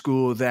Williams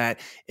school, that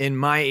in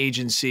my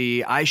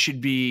agency, I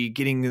should be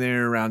getting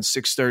there around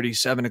 6:30,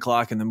 7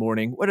 o'clock in the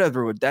morning,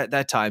 whatever.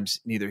 That time's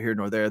neither here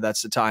nor there.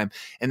 That's the time.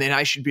 And then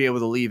I should be able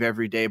to leave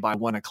every day by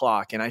 1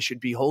 o'clock, and I should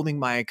be holding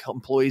my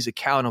employees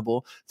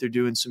accountable. They're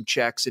doing some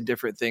checks and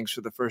different things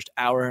for the first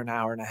hour and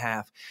a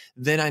half.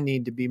 Then I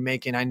need to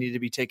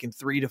be taking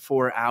 3 to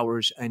 4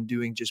 hours and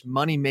doing just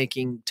money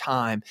making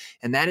time.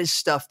 And that is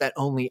stuff that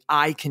only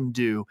I can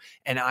do.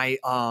 And I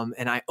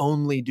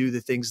only do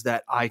the things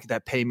that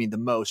pay me the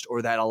most,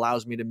 or that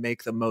allows me to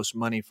make the most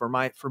money for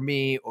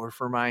me or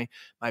for my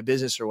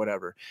business or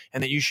whatever.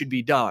 And that you should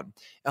be done.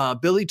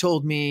 Billy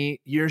told me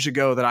years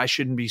ago that I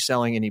shouldn't be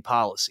selling any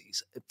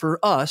policies. For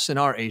us in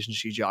our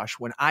agency, Josh,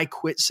 when I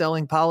quit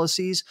selling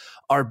policies,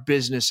 our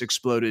business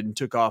exploded and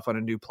took off on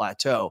a new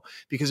plateau,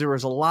 because there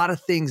was a lot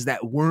of things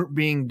that weren't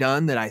being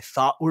done that I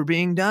thought were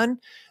being done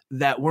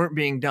that weren't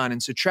being done.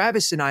 And so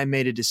Travis and I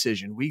made a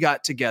decision. We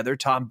got together,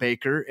 Tom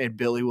Baker and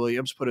Billy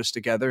Williams put us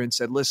together and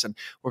said, listen,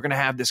 we're going to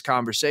have this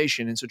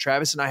conversation. And so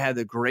Travis and I had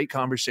a great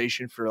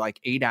conversation for like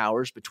 8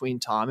 hours between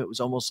Tom. It was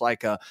almost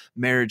like a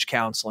marriage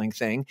counseling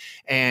thing.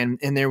 And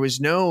there was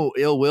no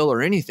ill will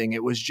or anything.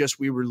 It was just,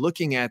 we were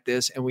looking at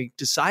this, and we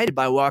decided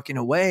by walking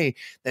away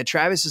that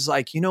Travis is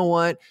like, you know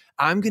what?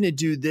 I'm going to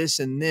do this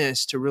and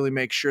this to really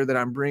make sure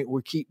that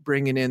we keep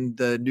bringing in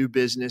the new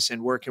business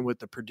and working with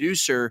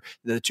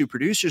the 2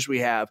 producers we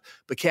have.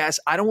 But Cass,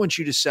 I don't want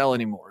you to sell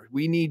anymore.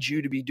 We need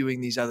you to be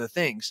doing these other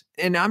things.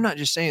 And I'm not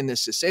just saying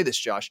this to say this,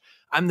 Josh.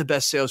 I'm the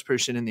best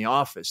salesperson in the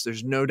office.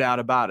 There's no doubt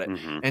about it.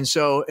 Mm-hmm. And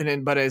so,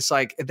 but it's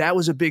like, that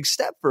was a big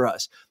step for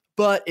us,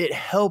 but it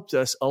helped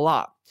us a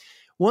lot.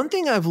 One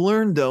thing I've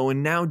learned, though,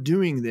 in now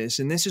doing this,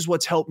 and this is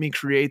what's helped me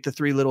create the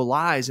 3 little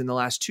lies in the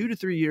last 2 to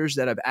 3 years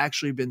that I've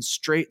actually been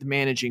straight the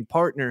managing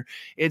partner,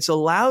 it's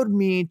allowed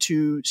me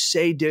to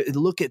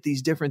look at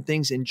these different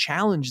things and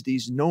challenge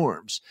these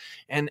norms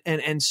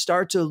and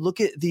start to look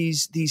at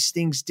these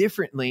things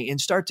differently and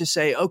start to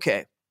say,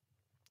 okay,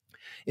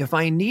 if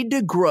I need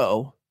to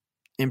grow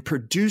and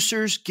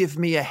producers give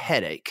me a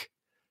headache,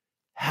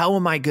 how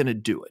am I going to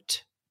do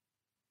it?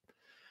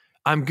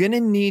 I'm going to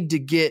need to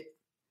get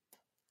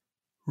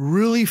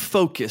really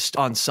focused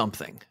on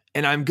something.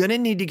 And I'm going to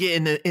need to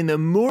get in the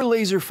more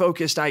laser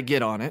focused I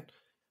get on it,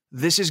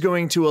 this is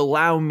going to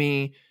allow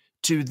me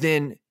to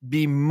then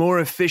be more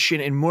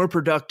efficient and more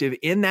productive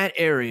in that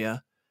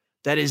area.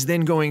 That is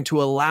then going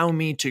to allow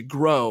me to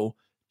grow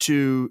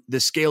to the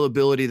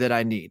scalability that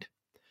I need.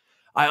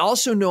 I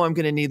also know I'm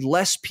going to need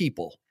less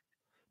people,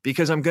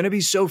 because I'm going to be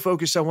so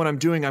focused on what I'm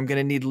doing. I'm going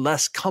to need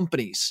less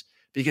companies,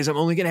 because I'm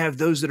only going to have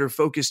those that are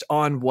focused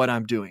on what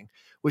I'm doing,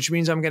 which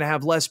means I'm going to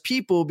have less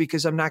people,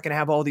 because I'm not going to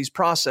have all these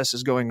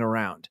processes going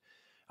around.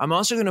 I'm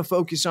also going to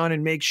focus on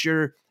and make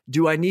sure,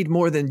 do I need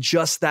more than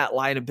just that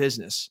line of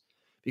business?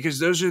 Because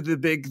these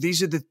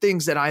are the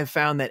things that I've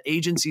found that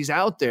agencies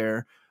out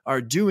there are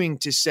doing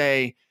to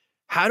say,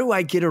 how do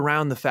I get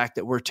around the fact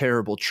that we're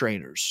terrible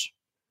trainers?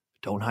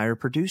 Don't hire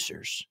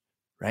producers,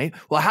 right?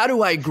 Well, how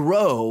do I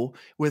grow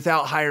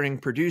without hiring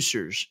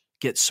producers?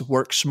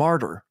 Work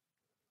smarter.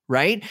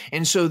 Right.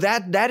 And so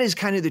that is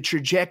kind of the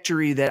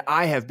trajectory that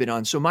I have been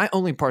on. So my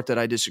only part that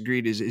I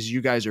disagreed is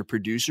you guys are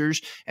producers.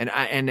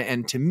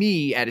 And to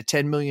me, at a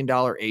 $10 million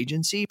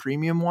agency,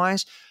 premium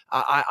wise,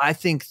 I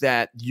think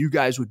that you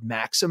guys would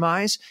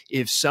maximize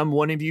if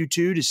one of you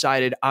two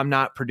decided, I'm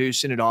not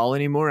producing at all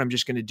anymore. I'm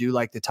just going to do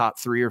like the top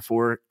 3 or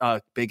 4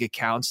 big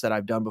accounts that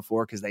I've done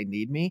before because they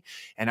need me.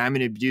 And I'm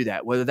going to do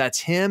that. Whether that's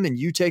him and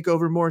you take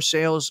over more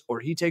sales or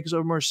he takes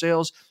over more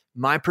sales,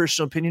 my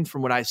personal opinion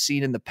from what I've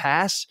seen in the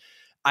past,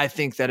 I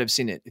think that I've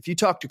seen it. If you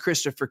talk to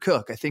Christopher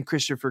Cook, I think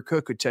Christopher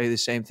Cook would tell you the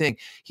same thing.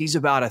 He's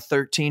about a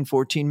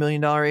 $13-14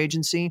 million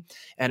agency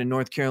out of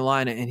North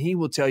Carolina. And he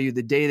will tell you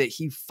the day that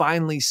he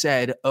finally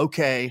said,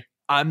 okay,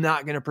 I'm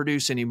not going to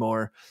produce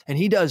anymore. And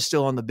he does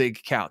still on the big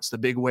accounts, the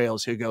big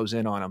whales, who goes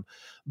in on them.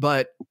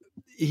 But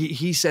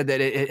he said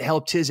that it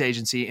helped his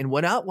agency. And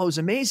what was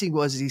amazing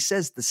was he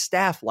says the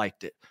staff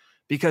liked it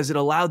because it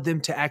allowed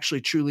them to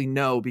actually truly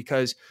know,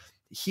 because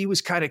he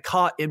was kind of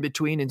caught in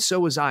between, and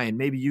so was I, and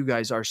maybe you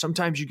guys are.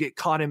 Sometimes you get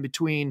caught in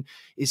between.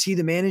 Is he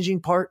the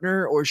managing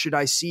partner, or should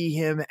I see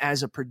him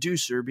as a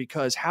producer?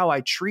 Because how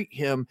I treat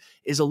him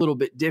is a little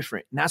bit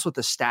different. And that's what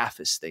the staff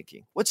is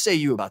thinking. What say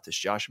you about this,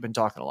 Josh? I've been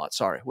talking a lot.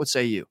 Sorry. What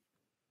say you?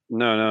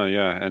 No,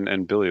 yeah.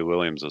 And Billy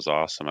Williams is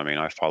awesome. I mean,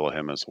 I follow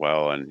him as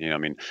well. And,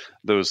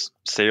 those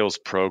sales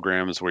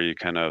programs where you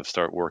kind of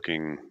start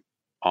working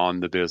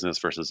on the business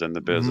versus in the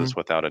business,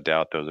 without a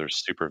doubt, those are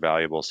super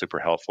valuable, super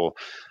helpful.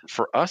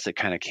 For us, it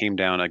kind of came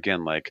down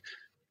again, like,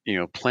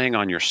 playing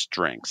on your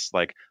strengths.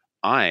 Like,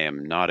 I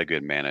am not a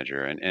good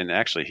manager, and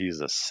actually he's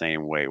the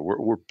same way.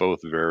 We're both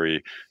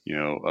very,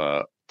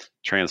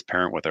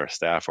 transparent with our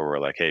staff, where we're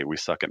like, hey, we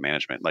suck at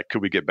management. Like,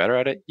 could we get better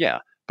at it? Yeah.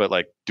 But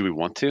like, do we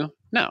want to?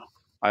 No.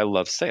 I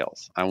love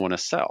sales. I want to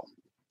sell.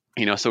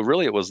 So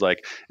really it was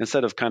like,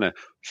 instead of kind of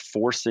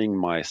forcing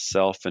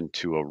myself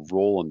into a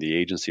role in the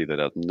agency that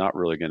I'm not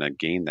really going to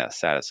gain that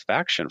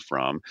satisfaction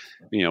from,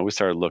 we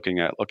started looking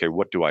at, okay,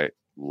 what do I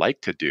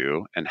like to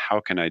do and how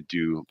can I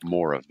do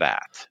more of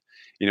that?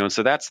 And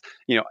so that's,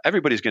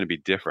 everybody's going to be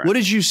different. What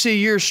did you see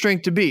your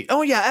strength to be?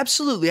 Oh yeah,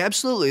 absolutely.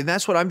 Absolutely. And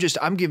that's what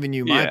I'm giving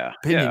you my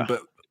opinion,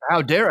 but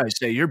how dare I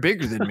say you're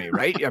bigger than me,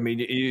 right? I mean,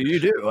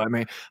 you do. I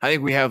mean, I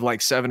think we have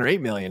like 7 or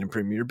 8 million in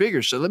premium. You're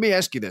bigger. So let me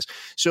ask you this.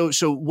 So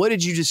what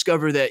did you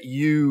discover that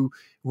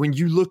when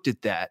you looked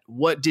at that,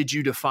 what did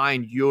you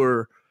define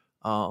your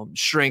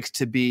strength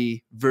to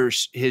be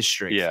versus his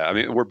strength? Yeah. I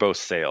mean, we're both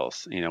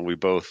sales. We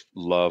both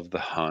love the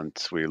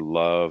hunt. We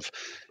love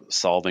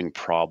solving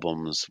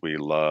problems. We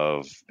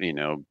love,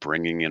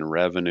 bringing in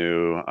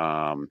revenue.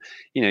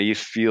 You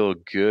feel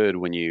good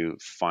when you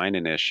find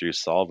an issue,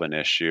 solve an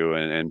issue,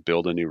 and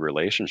build a new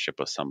relationship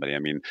with somebody. I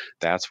mean,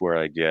 that's where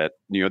I get,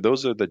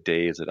 those are the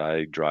days that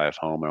I drive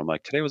home and I'm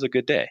like, today was a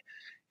good day.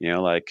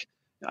 Like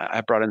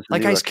I brought in some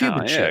like new Ice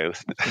account. Cube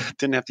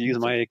Didn't have to use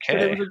my AK.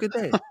 Today was a good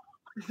day.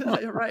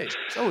 Yeah, right.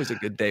 It's always a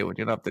good day when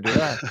you don't have to do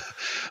that.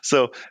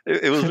 So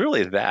it was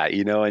really that,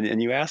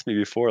 and you asked me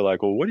before,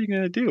 like, well, what are you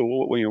going to do?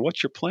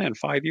 What's your plan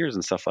 5 years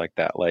and stuff like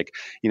that? Like,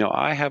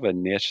 I have a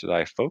niche that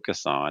I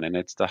focus on, and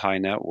it's the high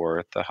net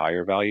worth, the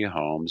higher value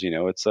homes.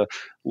 It's a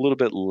little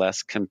bit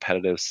less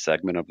competitive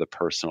segment of the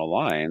personal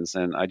lines,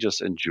 and I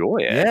just enjoy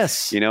it.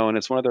 Yes. And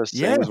it's one of those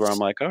things where I'm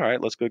like, all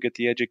right, let's go get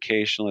the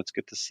education. Let's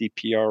get the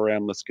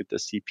CPRM. Let's get the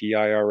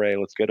CPIRA.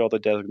 Let's get all the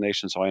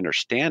designations so I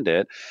understand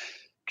it.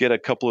 Get a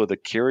couple of the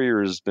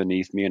carriers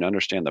beneath me and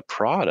understand the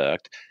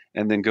product,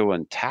 and then go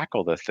and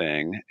tackle the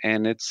thing.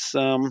 And it's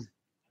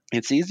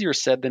easier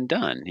said than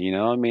done.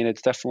 I mean,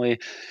 it's definitely,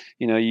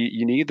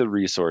 you need the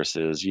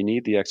resources, you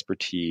need the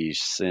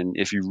expertise. And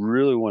if you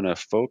really want to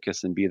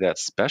focus and be that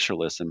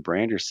specialist and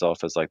brand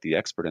yourself as like the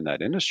expert in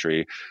that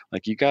industry,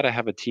 like you got to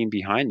have a team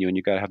behind you and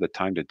you got to have the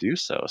time to do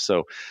so.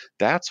 So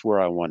that's where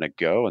I want to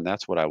go. And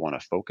that's what I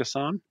want to focus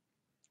on.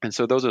 And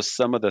so those are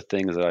some of the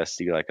things that I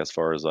see, like, as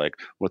far as like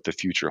what the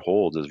future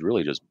holds, is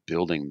really just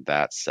building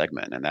that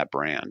segment and that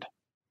brand.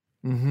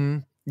 Mm-hmm.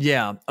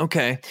 Yeah.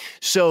 Okay.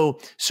 So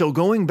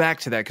going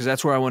back to that, because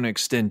that's where I want to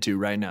extend to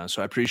right now.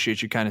 So I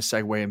appreciate you kind of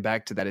segueing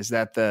back to that. Is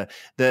that the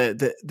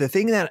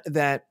thing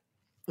that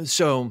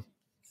so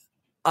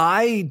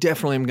I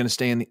definitely am going to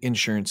stay in the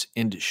insurance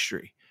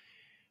industry,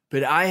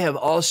 but I have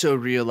also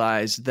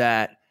realized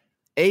that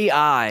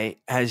AI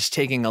has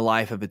taken a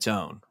life of its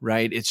own,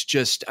 right? It's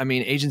just, I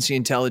mean, agency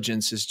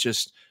intelligence is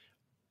just,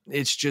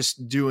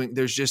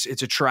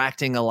 it's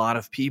attracting a lot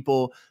of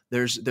people.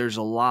 There's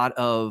a lot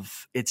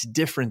of, it's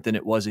different than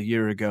it was a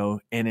year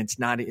ago. And it's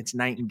night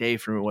and day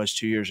from it was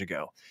 2 years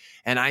ago.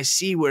 And I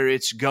see where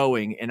it's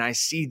going and I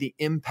see the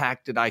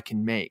impact that I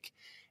can make.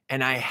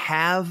 And I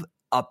have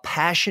a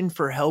passion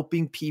for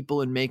helping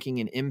people and making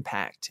an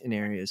impact in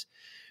areas,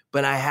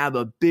 but I have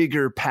a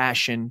bigger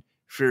passion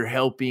for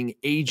helping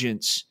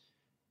agents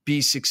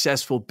be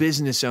successful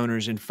business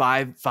owners and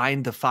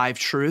find the 5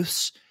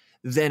 truths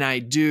than I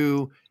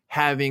do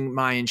having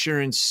my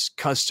insurance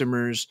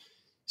customers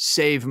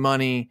save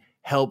money,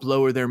 help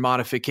lower their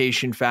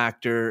modification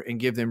factor, and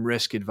give them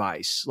risk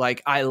advice.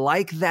 Like, I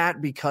like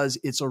that because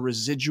it's a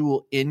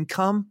residual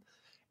income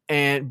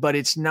But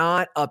it's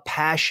not a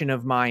passion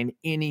of mine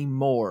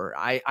anymore.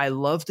 I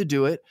love to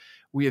do it.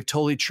 We have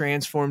totally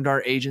transformed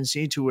our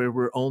agency to where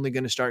we're only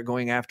going to start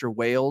going after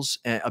whales.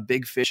 A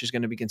big fish is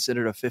going to be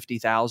considered a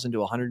 50,000 to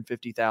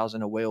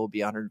 150,000. A whale will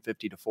be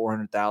 150 to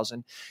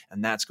 400,000.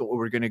 And that's what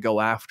we're going to go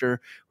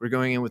after. We're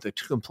going in with a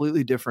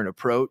completely different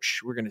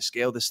approach. We're going to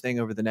scale this thing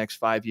over the next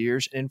 5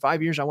 years. And in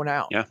 5 years, I want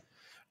out. Yeah.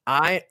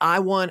 I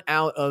want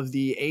out of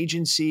the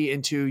agency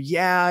into,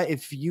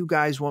 if you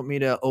guys want me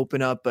to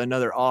open up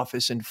another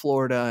office in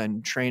Florida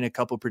and train a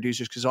couple of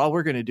producers, because all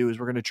we're going to do is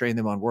we're going to train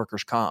them on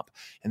workers' comp.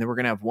 And then we're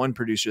going to have one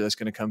producer that's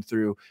going to come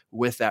through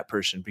with that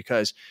person,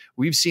 because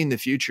we've seen the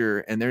future.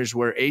 And there's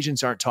where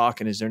agents aren't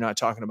talking is they're not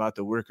talking about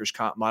the workers'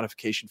 comp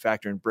modification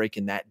factor and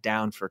breaking that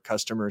down for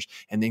customers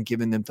and then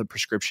giving them the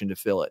prescription to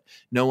fill it.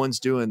 No one's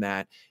doing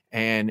that.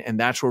 And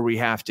that's where we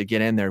have to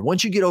get in there.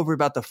 Once you get over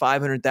about the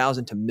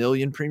 500,000 to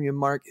million premium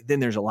mark,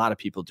 then there's a lot of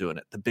people doing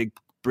it. The big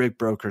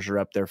brokers are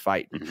up there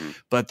fighting,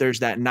 but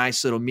there's that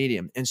nice little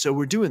medium. And so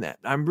we're doing that.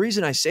 The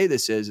reason I say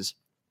this is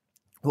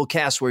well,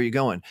 Cass, where are you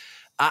going?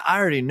 I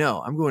already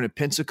know I'm going to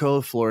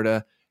Pensacola,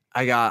 Florida.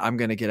 I'm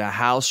going to get a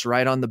house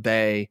right on the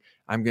bay.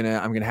 I'm going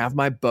to have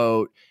my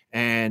boat.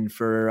 And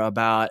for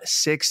about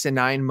 6 to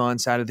 9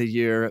 months out of the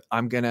year,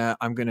 I'm gonna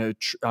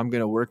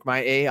work my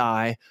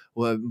AI,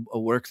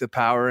 work the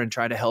power, and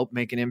try to help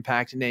make an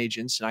impact in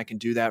agents. And I can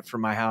do that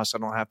from my house. I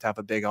don't have to have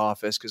a big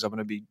office because I'll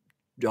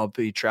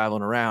be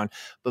traveling around.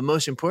 But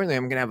most importantly,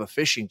 I'm gonna have a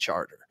fishing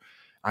charter.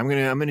 I'm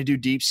gonna do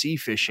deep sea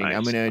fishing. Nice.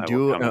 I'm gonna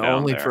do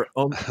only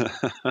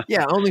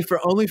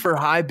for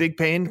high big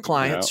paying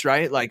clients,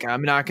 right? Like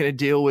I'm not gonna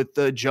deal with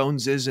the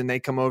Joneses and they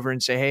come over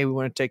and say, "Hey, we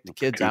want to take the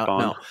kids out."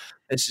 No,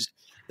 this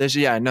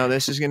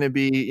is going to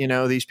be,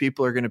 these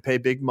people are going to pay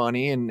big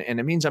money, and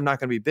it means I'm not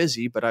going to be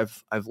busy. But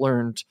I've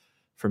learned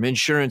from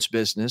insurance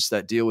business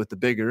that deal with the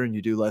bigger and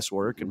you do less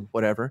work and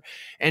whatever.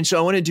 And so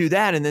I want to do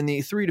that, and then the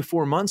 3 to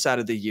 4 months out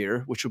of the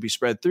year, which will be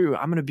spread through,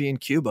 I'm going to be in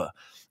Cuba.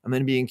 I'm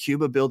going to be in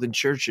Cuba building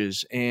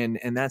churches, and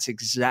that's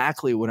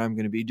exactly what I'm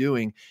going to be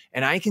doing.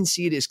 And I can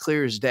see it as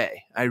clear as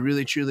day. I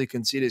really, truly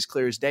can see it as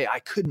clear as day. I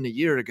couldn't a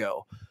year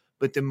ago,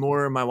 but the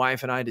more my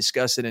wife and I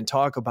discuss it and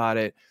talk about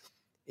it,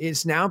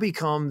 it's now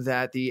become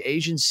that the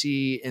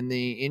agency and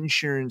the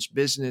insurance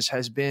business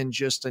has been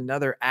just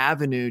another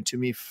avenue to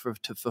me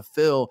to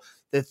fulfill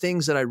the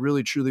things that I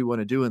really, truly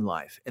want to do in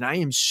life. And I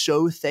am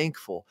so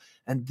thankful.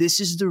 And this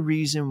is the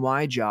reason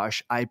why,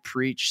 Josh, I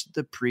preach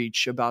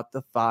about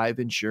the 5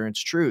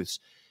 insurance truths.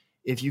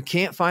 If you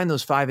can't find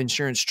those 5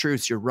 insurance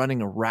truths, you're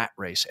running a rat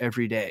race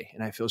every day.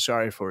 And I feel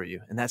sorry for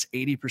you. And that's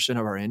 80%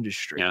 of our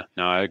industry. Yeah,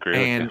 no, I agree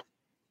with you.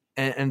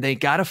 And they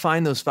got to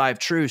find those 5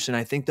 truths. And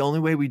I think the only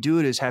way we do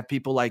it is have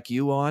people like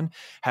you on,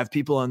 have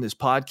people on this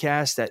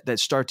podcast that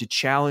start to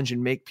challenge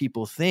and make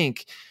people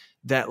think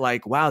that,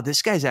 like, wow,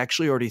 this guy's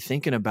actually already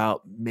thinking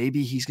about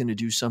maybe he's going to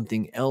do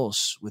something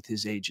else with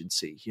his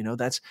agency.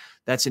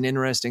 That's an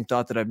interesting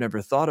thought that I've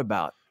never thought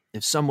about.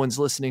 If someone's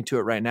listening to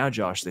it right now,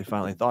 Josh, they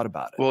finally thought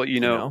about it. Well,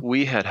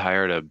 we had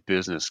hired a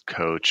business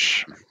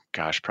coach,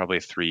 probably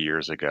 3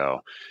 years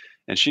ago.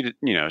 And she,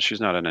 she's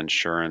not an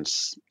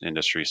insurance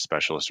industry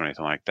specialist or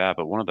anything like that.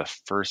 But one of the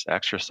first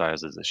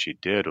exercises that she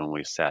did when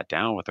we sat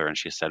down with her, and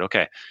she said,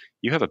 okay,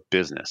 you have a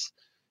business.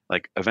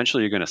 Like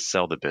eventually you're going to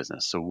sell the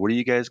business. So what are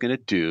you guys going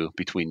to do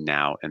between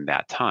now and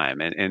that time?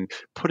 And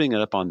putting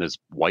it up on this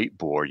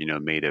whiteboard,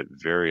 made it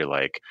very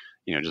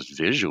just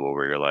visual,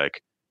 where you're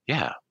like,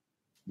 yeah,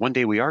 one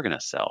day we are going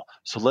to sell.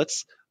 So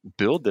let's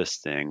build this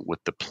thing with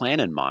the plan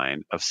in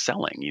mind of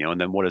selling,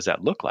 and then what does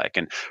that look like?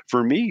 And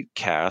for me,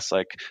 Cass,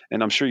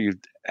 and I'm sure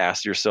you've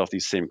asked yourself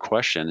these same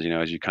questions,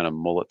 as you kind of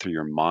mull it through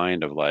your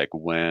mind of like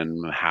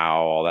when,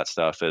 how, all that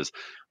stuff is,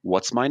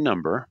 what's my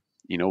number?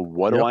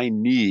 What do I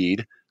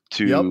need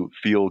to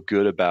feel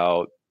good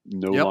about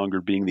no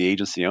longer being the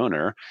agency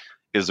owner?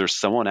 Is there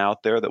someone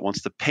out there that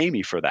wants to pay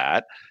me for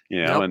that?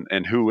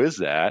 And who is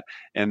that?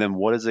 And then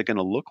what is it going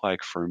to look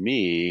like for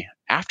me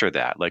after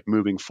that? Like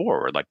moving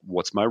forward, like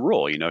what's my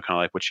role? Kind of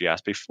like what she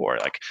asked before.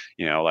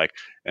 Do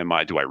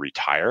I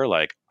retire?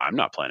 Like I'm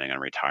not planning on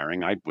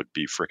retiring. I would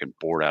be freaking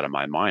bored out of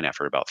my mind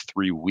after about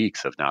 3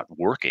 weeks of not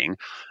working.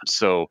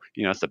 So,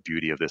 that's the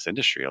beauty of this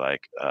industry.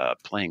 Like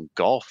playing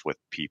golf with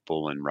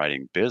people and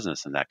writing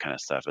business and that kind of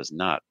stuff is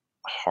not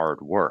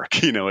hard work.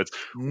 It's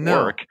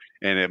work,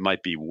 and it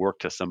might be work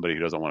to somebody who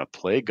doesn't want to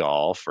play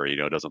golf or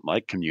doesn't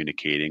like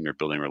communicating or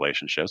building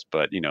relationships,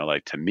 but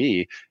to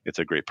me it's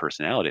a great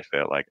personality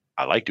fit. Like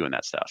I like doing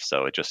that stuff,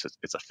 so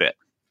it's a fit.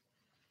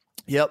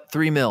 Yep.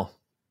 3 mil.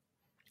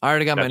 I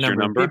already got That's my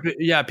number.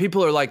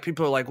 People are like,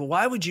 well,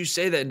 why would you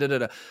say that? Da, da,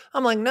 da.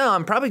 I'm like, no,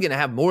 I'm probably going to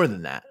have more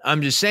than that.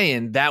 I'm just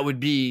saying that would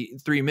be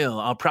 3 mil.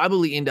 I'll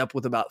probably end up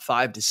with about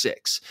 5 to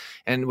 6.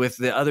 And with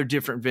the other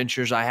different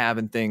ventures I have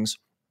and things,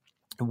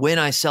 when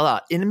I sell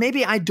out. And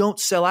maybe I don't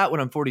sell out when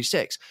I'm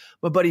 46.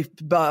 My buddy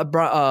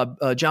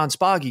John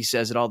Spoggy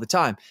says it all the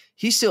time.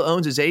 He still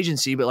owns his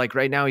agency, but like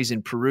right now he's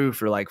in Peru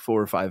for like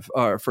 3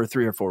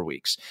 or 4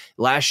 weeks.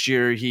 Last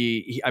year,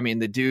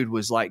 the dude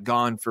was like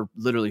gone for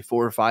literally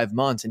 4 or 5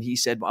 months. And he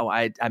said,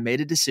 I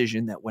made a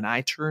decision that when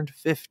I turned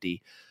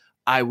 50,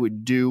 I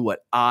would do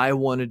what I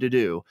wanted to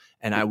do.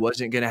 And I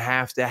wasn't going to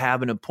have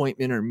an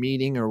appointment or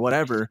meeting or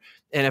whatever.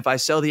 And if I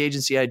sell the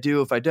agency, I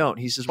do. If I don't,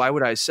 he says, why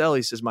would I sell?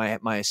 He says,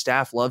 my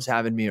staff loves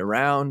having me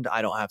around.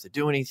 I don't have to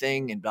do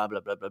anything and blah, blah,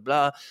 blah, blah,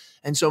 blah.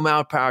 And so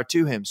more power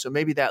to him. So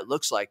maybe that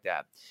looks like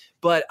that.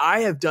 But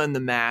I have done the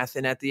math.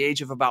 And at the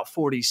age of about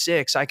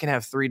 46, I can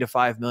have $3 to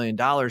 $5 million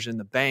in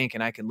the bank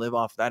and I can live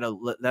off that.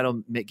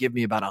 That'll give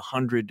me about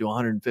 $100,000 to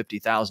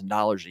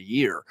 $150,000 a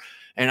year.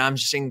 And I'm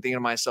just thinking to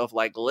myself,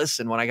 like,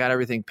 listen, when I got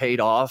everything paid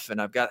off and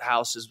I've got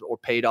houses or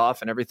paid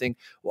off and everything,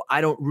 well,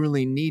 I don't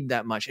really need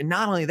that much. And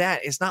not only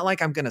that, it's not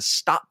like I'm going to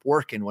stop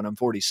working when I'm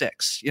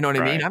 46. You know what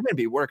I mean? I'm going to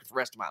be working for the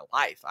rest of my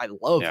life. I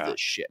love this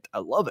shit. I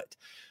love it.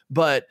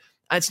 But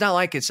it's not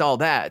like it's all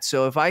that.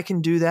 So if I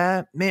can do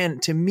that, man,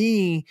 to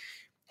me,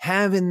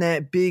 having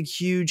that big,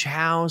 huge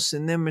house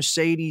and then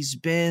Mercedes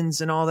Benz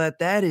and all that,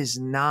 that is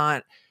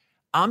not,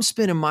 I'm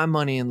spending my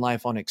money in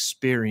life on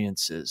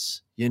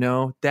experiences. You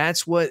know,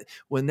 that's what,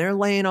 when they're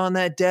laying on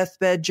that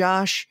deathbed,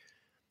 Josh,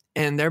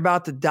 and they're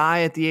about to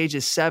die at the age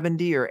of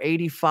 70 or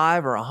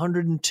 85 or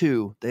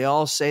 102, they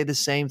all say the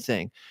same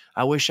thing.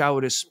 I wish I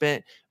would have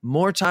spent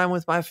more time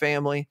with my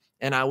family,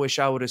 and I wish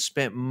I would have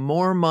spent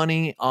more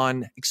money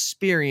on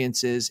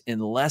experiences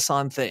and less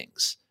on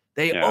things.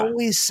 They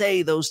always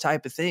say those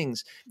type of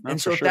things.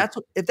 And so if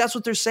that's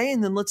what they're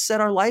saying, then let's set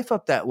our life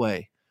up that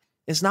way.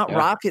 It's not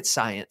rocket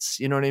science.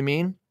 You know what I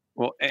mean?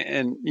 Well,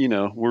 and, you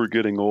know, we're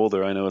getting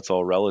older. I know it's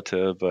all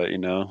relative, but, you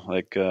know,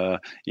 like,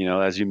 you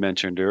know, as you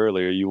mentioned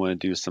earlier, you want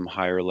to do some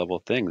higher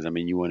level things. I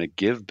mean, you want to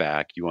give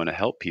back, you want to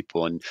help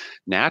people. And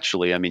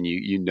naturally, I mean,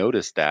 you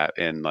notice that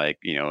in like,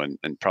 you know,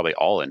 in probably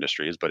all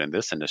industries, but in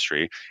this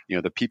industry, you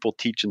know, the people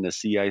teaching the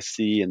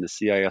CIC and the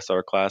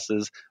CISR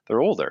classes,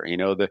 they're older, you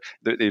know,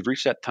 they've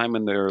reached that time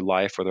in their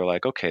life where they're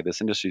like, okay,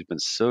 this industry has been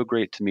so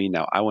great to me.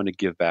 Now I want to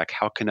give back.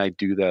 How can I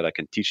do that? I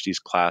can teach these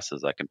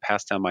classes. I can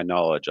pass down my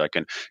knowledge. I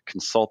can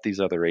consult these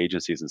other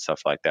agencies and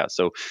stuff like that.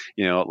 So,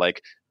 you know,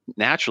 like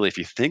naturally, if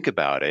you think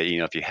about it, you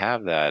know, if you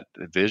have that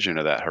vision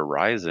or that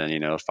horizon, you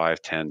know,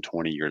 5, 10,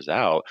 20 years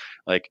out,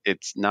 like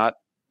it's not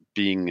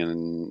being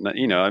in,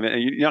 you know, I mean,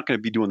 you're not going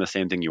to be doing the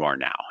same thing you are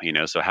now, you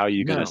know, so how are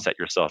you going to set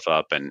yourself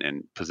up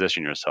and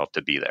position yourself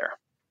to be there?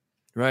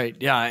 Right.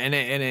 Yeah.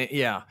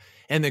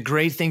 And the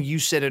great thing, you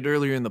said it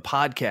earlier in the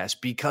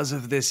podcast, because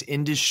of this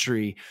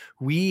industry,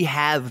 we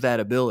have that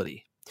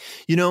ability.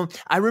 You know,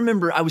 I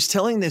remember I was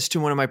telling this to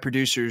one of my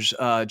producers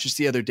just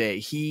the other day.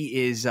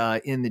 He is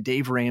in the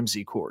Dave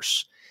Ramsey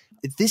course.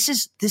 This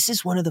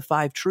is one of the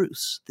 5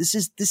 truths. This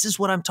is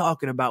what I'm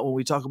talking about when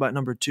we talk about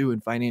number 2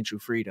 in financial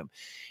freedom,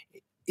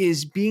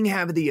 is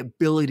having the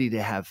ability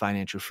to have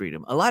financial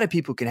freedom. A lot of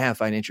people can have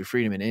financial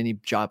freedom in any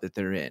job that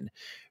they're in,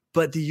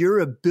 but your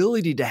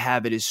ability to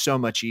have it is so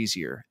much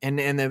easier. And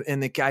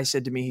the guy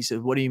said to me, he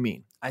said, "What do you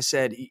mean?" I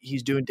said,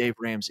 "He's doing Dave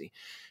Ramsey."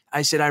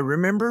 I said, "I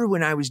remember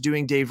when I was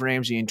doing Dave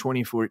Ramsey in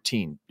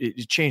 2014,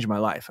 it changed my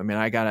life. I mean,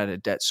 I got out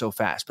of debt so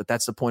fast, but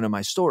that's the point of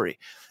my story,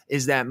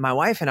 is that my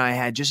wife and I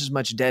had just as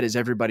much debt as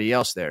everybody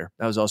else there.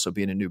 I was also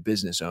being a new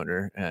business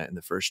owner in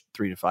the first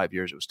 3 to 5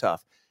 years. It was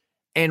tough.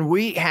 And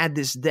we had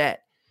this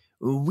debt.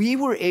 We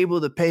were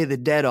able to pay the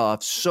debt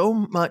off so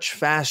much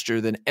faster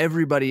than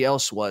everybody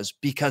else was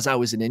because I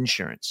was in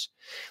insurance.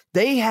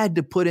 They had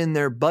to put in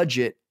their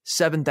budget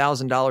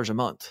 $7,000 a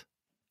month,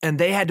 and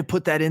they had to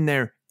put that in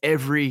there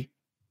every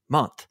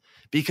month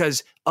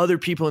because other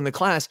people in the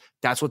class,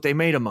 that's what they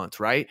made a month,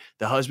 right?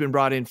 The husband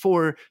brought in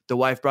 4, the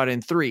wife brought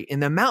in 3, and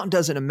the amount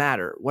doesn't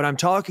matter. What I'm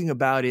talking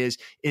about is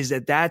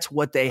that that's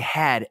what they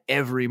had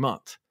every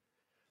month.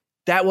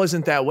 That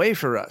wasn't that way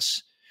for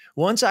us.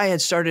 Once I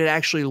had started to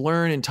actually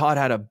learn and taught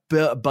how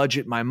to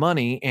budget my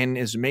money, and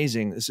it's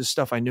amazing. This is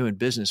stuff I knew in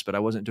business, but I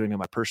wasn't doing it in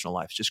my personal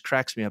life. It just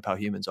cracks me up how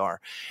humans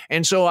are.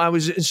 And so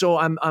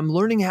I'm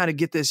learning how to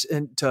get this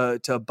and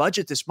to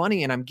budget this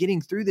money, and I'm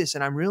getting through this,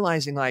 and I'm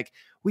realizing like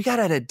we got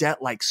out of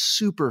debt like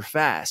super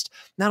fast.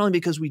 Not only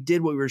because we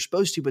did what we were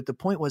supposed to, but the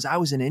point was I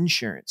was in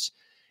insurance.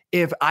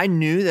 If I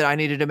knew that I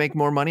needed to make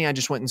more money, I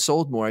just went and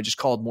sold more. I just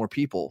called more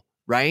people.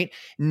 Right?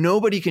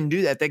 Nobody can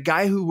do that. The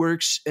guy who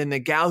works and the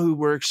gal who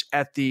works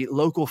at the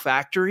local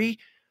factory,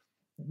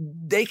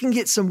 they can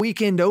get some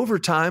weekend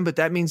overtime, but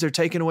that means they're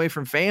taken away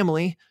from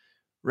family,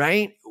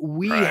 right?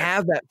 We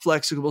have that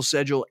flexible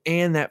schedule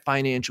and that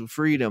financial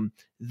freedom.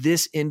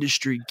 This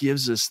industry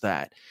gives us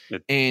that.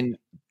 And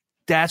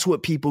that's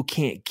what people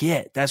can't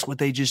get. That's what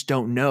they just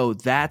don't know.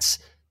 That's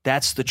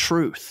the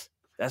truth.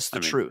 That's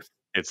the truth.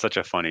 It's such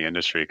a funny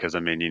industry because,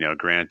 I mean, you know,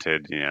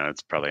 granted, you know,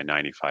 it's probably a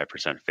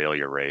 95%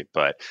 failure rate.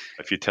 But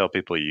if you tell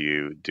people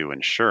you do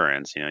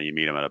insurance, you know, you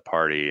meet them at a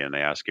party and they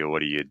ask you,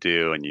 what do you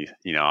do? And,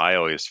 you know, I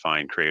always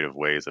find creative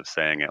ways of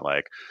saying it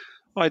like,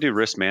 well, I do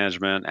risk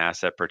management,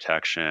 asset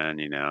protection,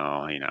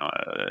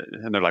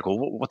 and they're like, well,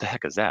 what the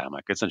heck is that? I'm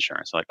like, it's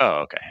insurance. I'm like,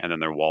 oh, okay. And then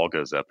their wall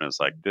goes up and it's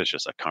like, this is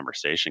just a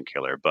conversation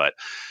killer. But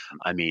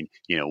I mean,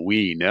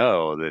 we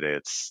know that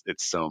it's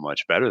so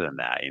much better than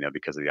that,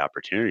 because of the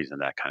opportunities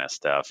and that kind of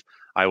stuff.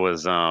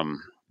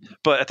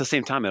 But at the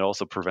same time, it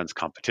also prevents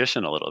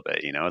competition a little bit.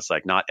 It's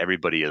like not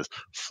everybody is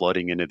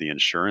flooding into the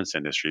insurance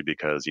industry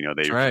because,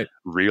 they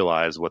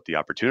realize what the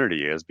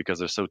opportunity is, because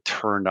they're so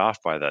turned off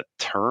by the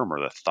term or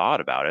the thought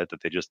about it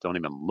that they just don't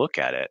even look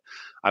at it.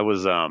 I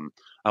was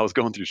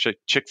going through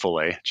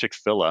Chick-fil-A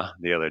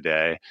the other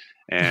day,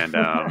 and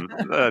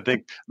I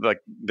think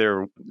like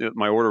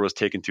my order was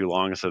taking too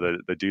long. So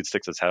the dude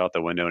sticks his head out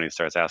the window and he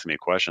starts asking me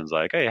questions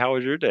like, hey, how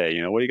was your day?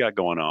 What do you got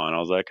going on? I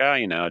was like,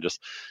 just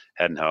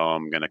heading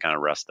home. I'm going to kind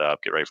of rest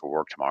up, get ready for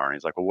work tomorrow. And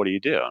he's like, well, what do you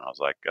do? And I was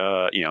like,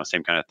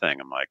 same kind of thing.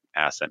 I'm like,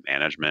 asset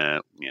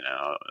management,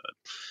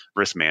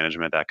 risk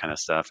management, that kind of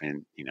stuff.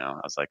 And, I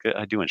was like,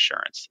 I do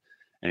insurance.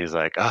 And he's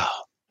like, oh,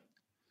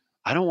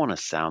 I don't want to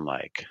sound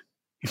like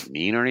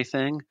mean or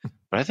anything,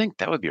 but I think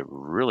that would be a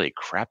really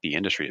crappy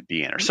industry to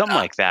be in or something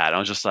like that. I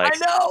was just like,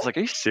 are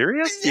you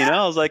serious?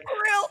 Yeah, I was like,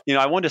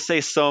 I wanted to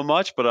say so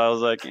much, but I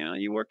was like,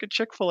 you work at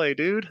Chick-fil-A,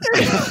 dude.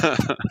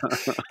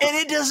 And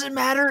it doesn't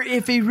matter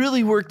if he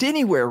really worked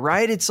anywhere,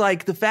 right? It's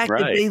like the fact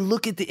that they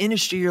look at the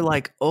industry, you're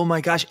like, oh my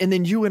gosh. And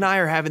then you and I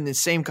are having the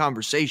same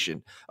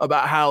conversation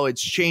about how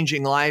it's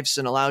changing lives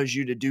and allows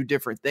you to do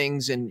different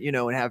things and,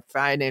 and have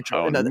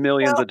financial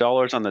millions of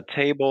dollars on the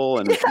table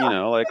and,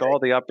 like all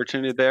the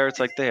opportunity there. It's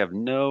like they have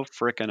no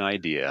freaking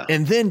idea.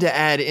 And then to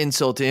add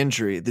insult to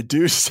injury, the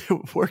dude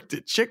still worked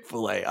at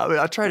Chick-fil-A. I mean,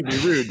 I try to be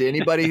rude to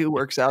anybody who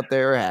works out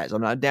there or has.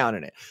 I'm not down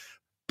in it.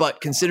 But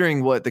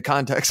considering what the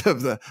context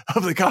of the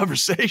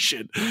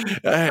conversation,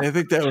 I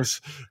think that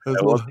was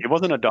it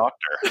wasn't a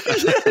doctor.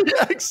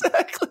 Yeah,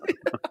 exactly.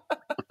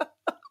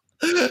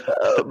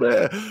 Oh,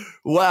 man.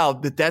 Wow.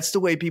 But that's the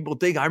way people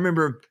think. I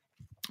remember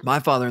my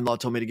father-in-law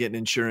told me to get an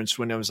insurance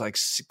when I was like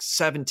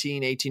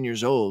 17, 18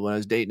 years old, when I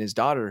was dating his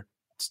daughter.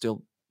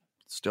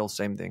 Still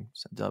same thing,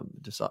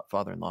 just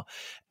father-in-law.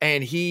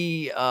 And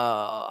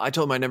I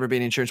told him I'd never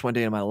been in insurance one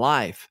day in my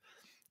life.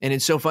 And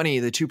it's so funny,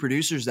 the two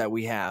producers that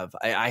we have,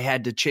 I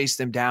had to chase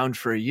them down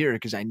for a year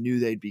because I knew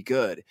they'd be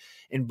good.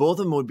 And both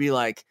of them would be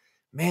like,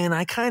 man,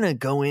 I kind of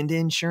go into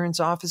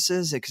insurance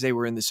offices because they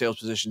were in the sales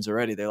positions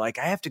already. They're like,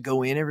 I have to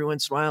go in every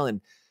once in a while.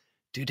 And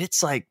dude,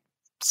 it's like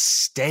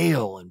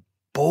stale and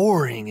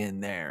boring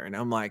in there. And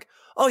I'm like,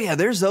 oh yeah,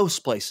 there's those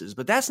places,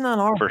 but that's not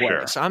our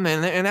place. Sure. I'm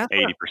in there, and that's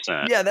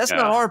 80%. That's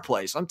not our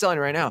place. I'm telling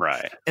you right now.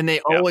 Right. And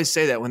they always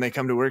say that when they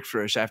come to work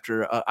for us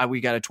after we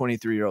got a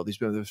 23-year-old. He's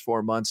been with us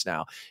 4 months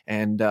now,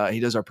 and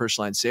he does our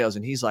personal line sales.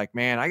 And he's like,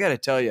 man, I got to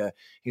tell you,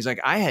 he's like,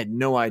 I had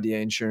no idea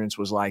insurance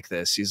was like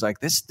this. He's like,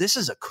 this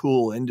is a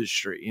cool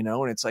industry,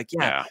 And it's like,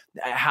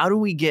 how do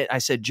we get? I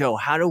said, Joe,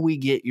 how do we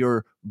get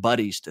your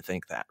buddies to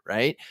think that,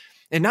 right?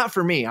 And not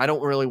for me. I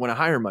don't really want to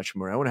hire much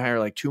more. I want to hire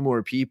like 2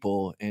 more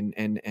people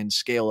and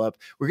scale up.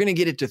 We're going to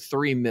get it to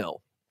 3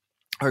 mil.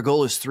 Our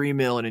goal is 3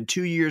 mil. And in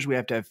 2 years, we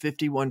have to have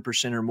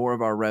 51% or more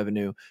of our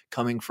revenue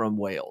coming from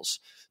whales.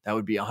 That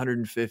would be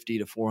 150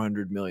 to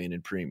 400 million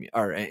in premium,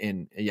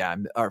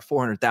 or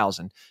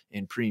 400,000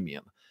 in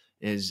premium.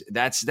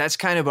 That's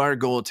kind of our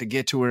goal to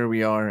get to where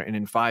we are. And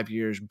in 5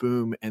 years,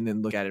 boom, and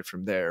then look at it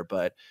from there.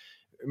 But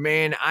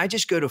man, I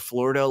just go to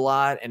Florida a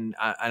lot, and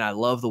I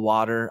love the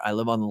water. I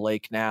live on the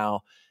lake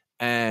now,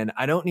 and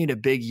I don't need a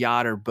big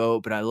yacht or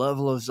boat, but I love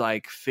those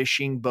like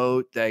fishing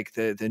boat, like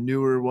the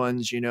newer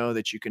ones,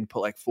 that you can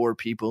put like 4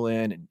 people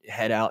in and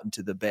head out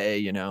into the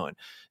bay,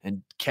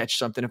 and catch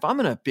something. If I'm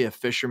going to be a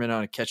fisherman, I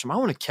want to catch them. I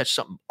want to catch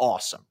something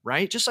awesome,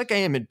 right? Just like I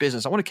am in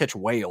business. I want to catch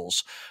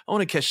whales. I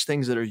want to catch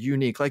things that are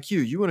unique. Like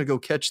you want to go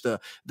catch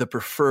the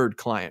preferred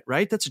client,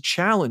 right? That's a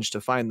challenge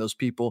to find those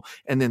people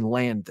and then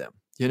land them,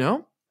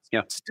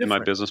 Yeah, and my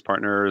business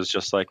partner is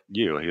just like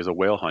you. He's a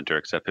whale hunter,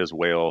 except his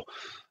whale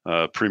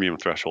premium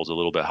threshold is a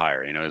little bit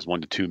higher. He's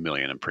 1 to 2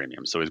 million in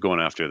premium, so he's going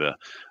after the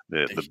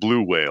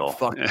blue whale,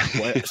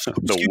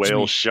 the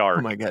whale shark.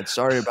 Oh my God,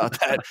 sorry about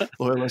that,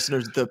 loyal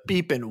listeners. The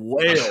beeping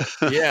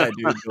whale, yeah,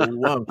 dude.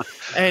 Whoa.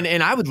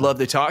 And I would love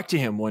to talk to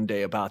him one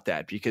day about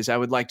that, because I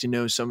would like to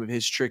know some of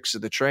his tricks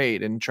of the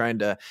trade and trying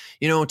to,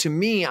 to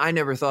me, I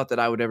never thought that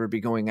I would ever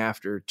be going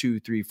after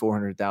 $200,000,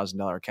 $300,000,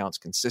 $400,000 accounts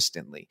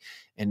consistently,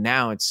 and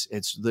now it's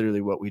literally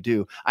what we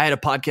do. I had a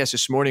podcast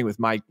this morning with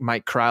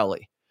Mike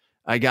Crowley.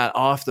 I got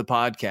off the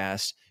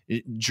podcast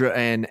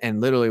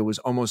and literally was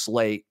almost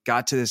late,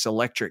 got to this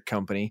electric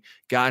company,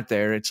 got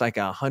there. It's like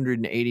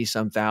 180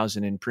 some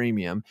thousand in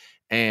premium.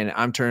 And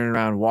I'm turning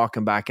around,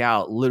 walking back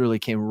out, literally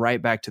came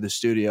right back to the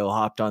studio,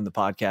 hopped on the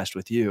podcast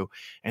with you.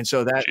 And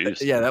so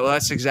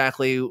that's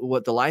exactly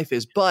what the life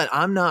is. But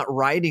I'm not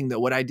writing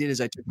that. What I did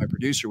is I took my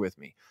producer with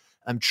me.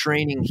 I'm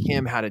training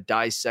him how to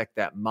dissect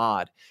that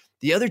mod.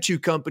 The other 2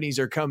 companies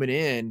are coming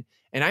in,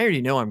 and I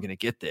already know I'm going to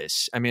get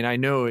this. I mean, I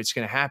know it's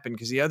going to happen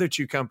because the other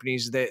 2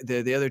 companies,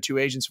 the other 2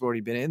 agents have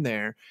already been in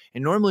there.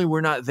 And normally we're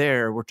not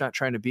there. We're not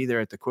trying to be there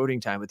at the quoting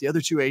time, but the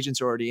other 2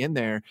 agents are already in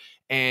there.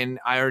 And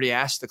I already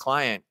asked the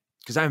client,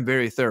 because I'm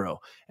very thorough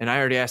and I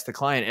already asked the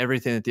client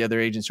everything that the other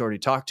agents already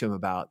talked to him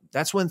about.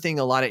 That's one thing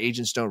a lot of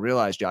agents don't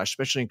realize, Josh,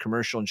 especially in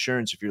commercial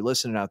insurance. If you're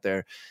listening out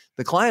there,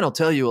 the client will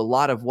tell you a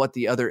lot of what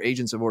the other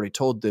agents have already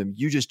told them.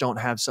 You just don't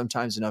have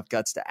sometimes enough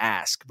guts to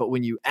ask. But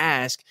when you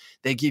ask,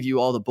 they give you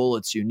all the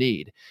bullets you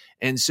need.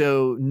 And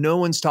so no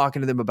one's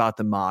talking to them about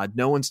the mod.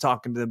 No one's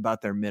talking to them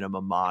about their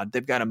minimum mod.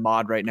 They've got a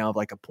mod right now of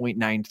like a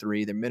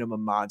 0.93. Their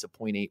minimum mod's a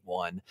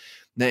 0.81.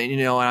 Then,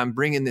 and I'm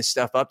bringing this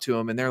stuff up to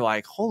them and they're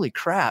like, holy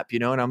crap,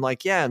 and I'm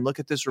like, yeah, and look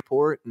at this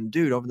report. And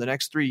dude, over the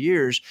next 3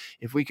 years,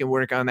 if we can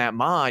work on that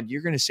mod,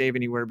 you're going to save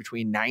anywhere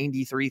between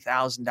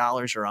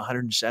 $93,000 or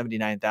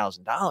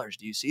 $179,000.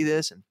 Do you see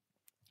this? And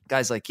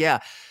guy's like, yeah.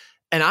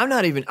 And I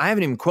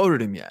haven't even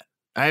quoted him yet.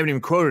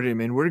 And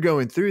we're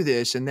going through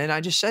this. And then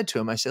I just said to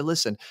him, I said,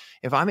 listen,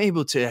 if I'm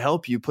able to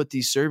help you put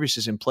these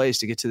services in place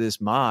to get to this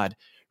mod,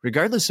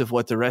 regardless of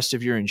what the rest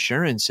of your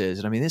insurance is.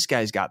 And I mean, this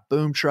guy's got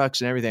boom trucks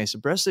and everything. I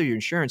said, the rest of your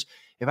insurance,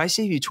 if I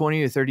save you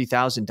 $20,000 or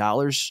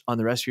 $30,000 on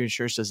the rest of your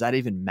insurance, does that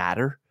even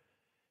matter?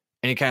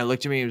 And he kind of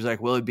looked at me. He was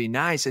like, well, it'd be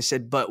nice. I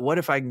said, but what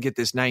if I can get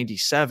this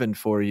 97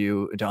 for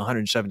you to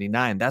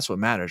 179? That's what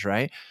matters,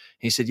 right?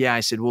 He said, yeah.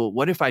 I said, well,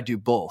 what if I do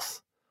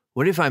both?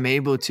 What if I'm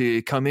able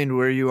to come in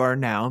where you are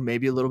now,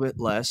 maybe a little bit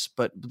less,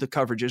 but the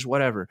coverages,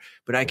 whatever,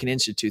 but I can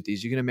institute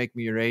these. You're going to make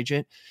me your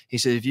agent? He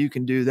said, if you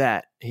can do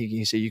that,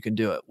 he said, you can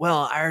do it.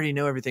 Well, I already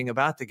know everything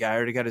about the guy. I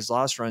already got his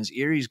loss runs.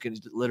 Erie's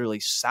literally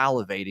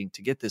salivating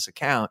to get this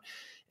account.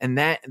 And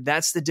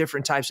that's the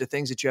different types of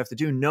things that you have to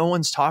do. No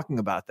one's talking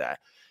about that.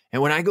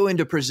 And when I go in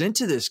to present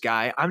to this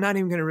guy, I'm not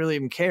even going to really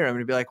even care. I'm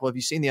going to be like, well, have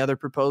you seen the other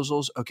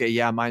proposals? Okay,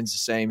 yeah, mine's the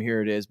same.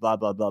 Here it is, blah,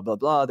 blah, blah, blah,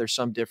 blah. There's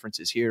some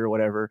differences here or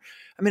whatever.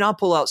 I mean, I'll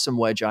pull out some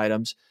wedge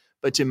items.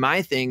 But to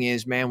my thing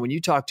is, man, when you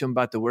talk to them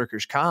about the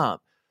workers'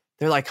 comp,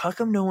 they're like, how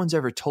come no one's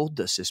ever told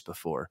us this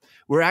before?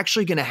 We're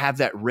actually going to have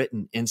that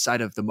written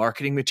inside of the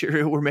marketing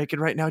material we're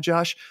making right now,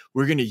 Josh.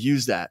 We're going to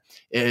use that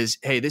as,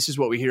 hey, this is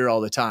what we hear all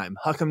the time.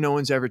 How come no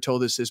one's ever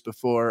told us this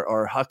before?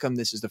 Or how come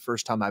this is the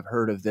first time I've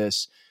heard of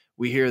this?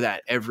 We hear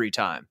that every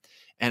time.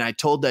 And I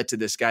told that to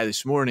this guy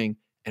this morning.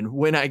 And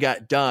when I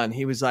got done,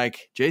 he was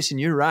like, Jason,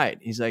 you're right.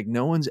 He's like,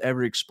 no one's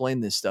ever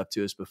explained this stuff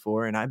to us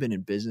before. And I've been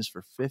in business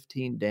for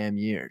 15 damn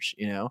years,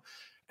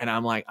 And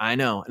I'm like, I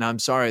know. And I'm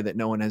sorry that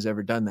no one has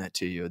ever done that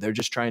to you. They're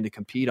just trying to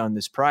compete on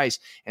this price.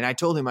 And I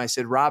told him, I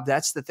said, Rob,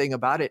 that's the thing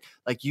about it.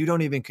 Like, you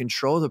don't even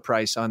control the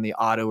price on the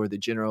auto or the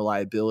general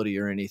liability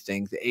or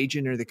anything. The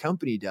agent or the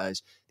company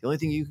does. The only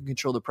thing you can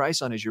control the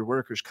price on is your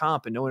workers'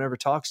 comp. And no one ever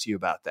talks to you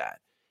about that.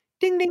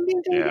 Ding, ding,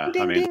 ding, ding, Yeah,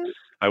 ding, I mean, ding.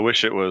 I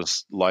wish it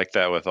was like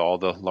that with all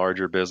the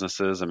larger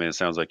businesses. I mean, it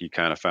sounds like you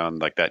kind of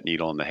found like that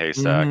needle in the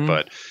haystack,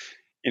 but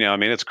I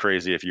mean, it's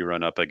crazy if you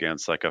run up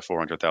against like a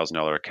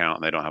 $400,000 account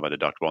and they don't have a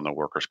deductible on the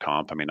workers'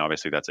 comp. I mean,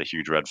 obviously that's a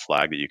huge red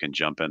flag that you can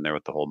jump in there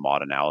with the whole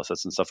mod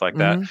analysis and stuff like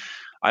that.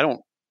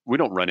 We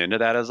don't run into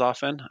that as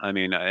often. I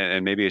mean,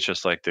 and maybe it's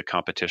just like the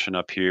competition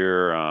up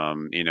here. I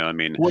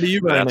mean, What do you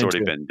run that's into?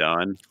 already been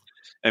done.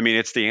 I mean,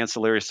 it's the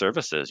ancillary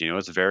services.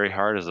 It's very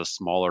hard as a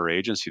smaller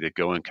agency to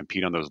go and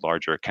compete on those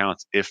larger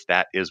accounts if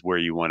that is where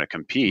you want to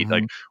compete.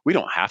 Like, we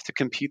don't have to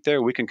compete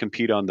there. We can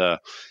compete on the,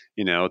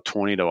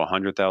 $20,000 to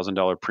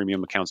 $100,000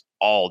 premium accounts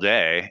all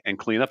day and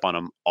clean up on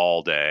them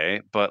all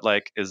day. But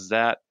like, is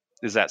that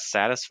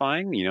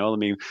satisfying? I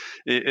mean,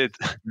 it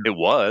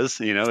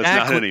was, it's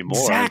not anymore.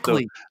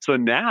 Exactly. So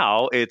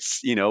now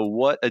it's,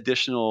 what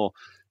additional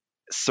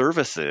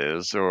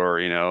services or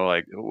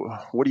like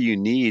what do you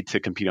need to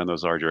compete on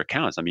those larger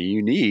accounts? I mean,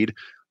 you need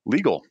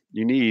legal,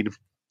 you need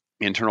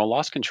internal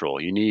loss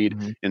control, you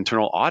need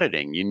internal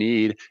auditing, you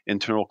need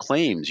internal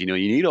claims, you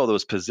need all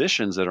those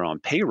positions that are on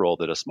payroll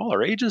that a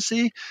smaller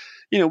agency,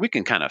 we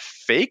can kind of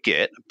fake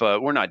it,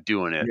 but we're not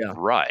doing it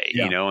right,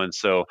 and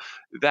so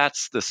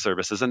that's the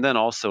services. And then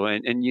also,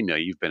 and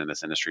you've been in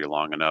this industry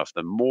long enough,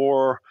 the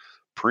more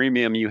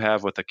premium you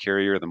have with a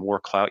carrier, the more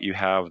clout you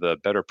have, the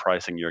better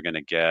pricing you're going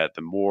to get,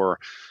 the more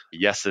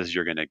yeses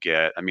you're going to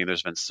get. I mean,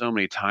 there's been so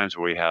many times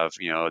where we have,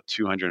 a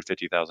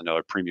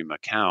 $250,000 premium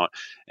account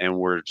and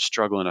we're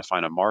struggling to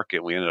find a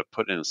market. We ended up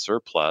putting in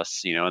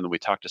surplus, and then we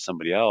talked to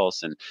somebody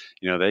else and,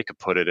 they could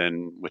put it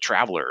in with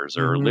Travelers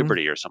or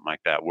Liberty or something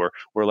like that. We're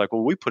like,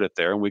 well, we put it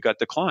there and we got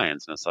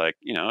declines. And it's like,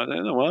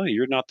 well,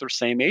 you're not the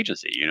same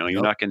agency,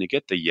 you're not going to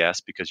get the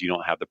yes because you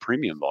don't have the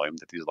premium volume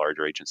that these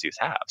larger agencies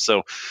have.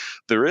 So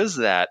there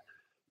is that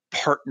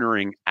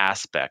partnering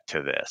aspect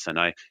to this. And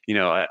I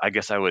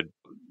guess I would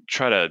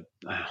try to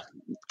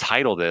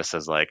title this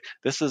as like,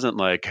 this isn't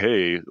like,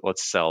 hey,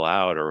 let's sell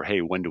out, or hey,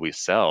 when do we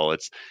sell?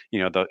 It's,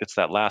 it's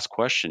that last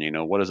question,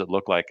 what does it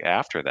look like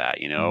after that,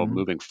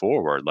 moving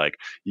forward? Like,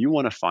 you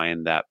want to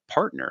find that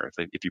partner.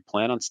 If you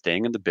plan on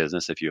staying in the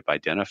business, if you've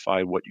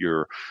identified what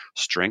your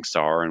strengths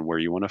are and where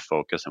you want to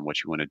focus and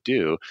what you want to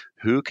do,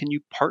 who can you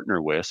partner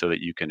with so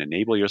that you can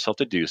enable yourself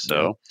to do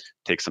so,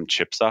 take some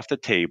chips off the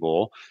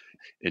table,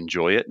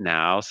 enjoy it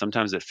now.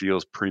 Sometimes it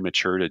feels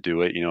premature to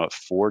do it, at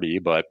 40,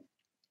 but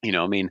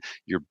I mean,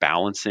 you're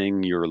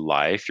balancing your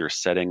life, you're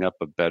setting up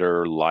a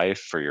better life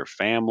for your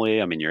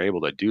family. I mean, you're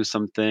able to do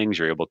some things,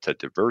 you're able to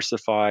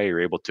diversify,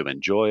 you're able to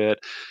enjoy it.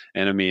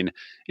 And I mean,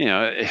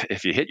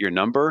 if you hit your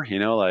number,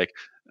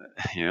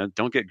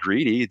 don't get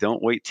greedy.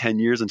 Don't wait 10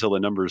 years until the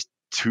number's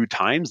 2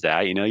 times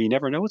that. You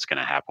never know what's going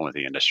to happen with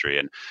the industry.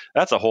 And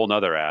that's a whole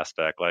nother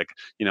aspect. Like,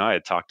 I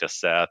had talked to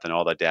Seth and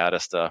all the data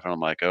stuff, and I'm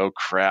like, oh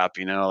crap,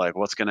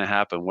 what's going to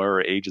happen? Where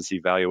are agency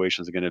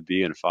valuations going to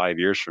be in 5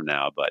 years from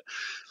now? But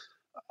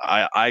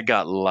I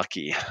got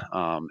lucky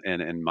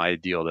in my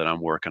deal that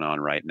I'm working on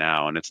right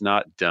now, and it's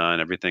not done.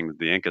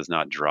 The ink is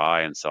not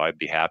dry, and so I'd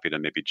be happy to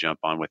maybe jump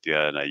on with you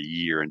in a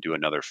year and do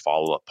another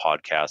follow-up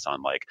podcast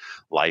on like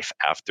life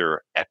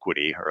after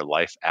equity or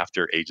life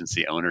after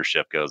agency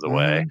ownership goes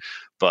away.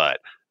 But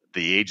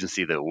the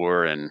agency that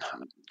we're in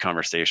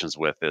conversations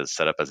with is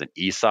set up as an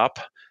ESOP.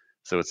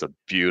 So it's a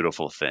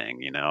beautiful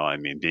thing, I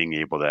mean, being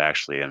able to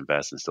actually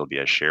invest and still be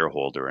a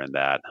shareholder in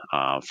that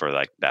for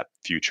like that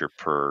future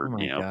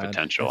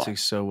potential.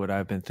 That's so what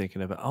I've been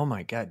thinking about. Oh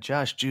my God,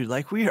 Josh, dude,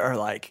 like we are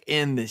like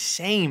in the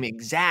same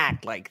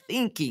exact like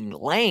thinking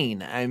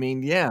lane. I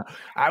mean, yeah,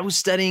 I was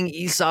studying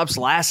ESOPs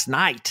last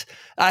night.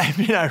 I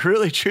mean, I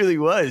really truly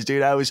was,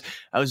 dude. I was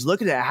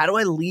looking at how do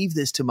I leave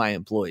this to my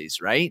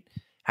employees, right?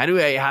 How do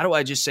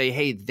I just say,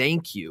 hey,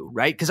 thank you,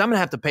 right? Because I'm going to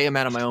have to pay them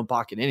out of my own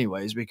pocket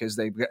anyways because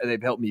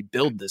they've helped me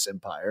build this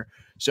empire.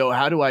 So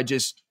how do I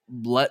just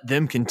let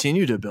them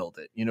continue to build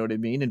it? You know what I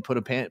mean? And put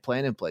a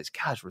plan in place.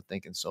 Gosh, we're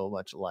thinking so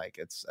much alike.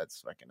 That's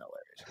fucking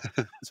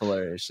hilarious. It's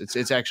hilarious.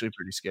 It's actually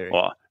pretty scary.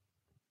 Well,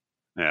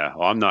 yeah.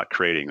 Well, I'm not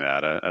creating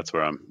that. That's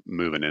where I'm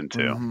moving into.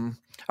 Mm-hmm.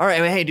 All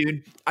right. Well, hey,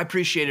 dude, I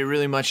appreciate it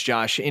really much,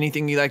 Josh.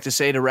 Anything you'd like to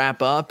say to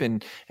wrap up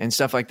and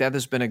stuff like that?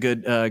 This has been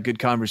a good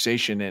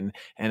conversation.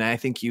 And I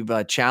think you've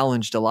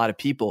challenged a lot of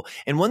people.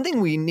 And one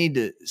thing we need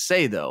to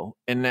say, though,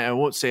 and I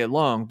won't say it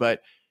long, but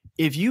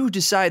if you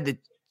decide that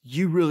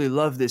you really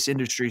love this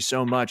industry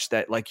so much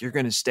that like you're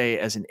going to stay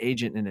as an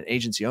agent and an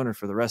agency owner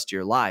for the rest of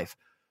your life,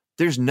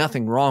 there's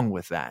nothing wrong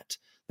with that.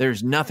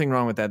 There's nothing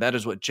wrong with that.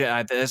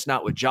 That's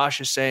not what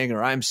Josh is saying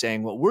or I'm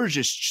saying. What we're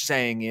just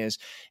saying is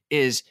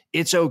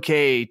it's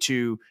okay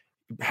to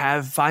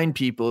find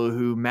people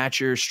who match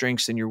your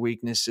strengths and your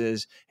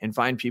weaknesses and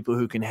find people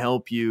who can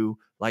help you,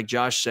 like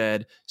Josh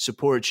said,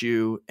 support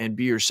you and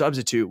be your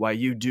substitute while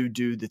you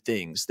do the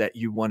things that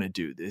you want to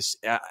do. This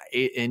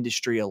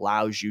industry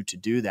allows you to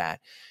do that.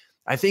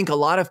 I think a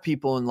lot of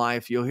people in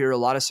life, you'll hear a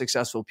lot of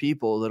successful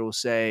people that will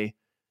say,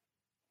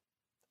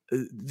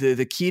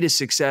 the key to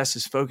success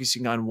is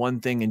focusing on one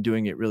thing and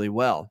doing it really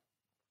well.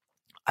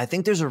 I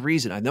think there's a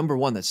reason. Number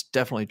one, that's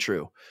definitely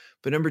true.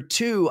 But number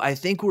two, I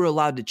think we're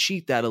allowed to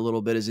cheat that a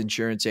little bit as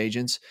insurance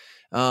agents,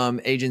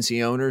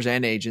 agency owners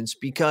and agents,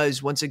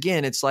 because once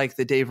again, it's like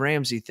the Dave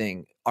Ramsey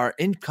thing. Our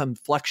income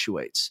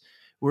fluctuates.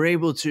 We're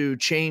able to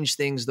change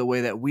things the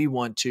way that we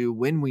want to,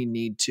 when we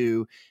need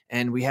to,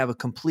 and we have a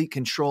complete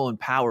control and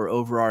power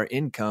over our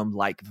income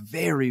like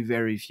very,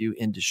 very few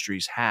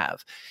industries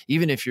have.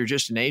 Even if you're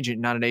just an agent,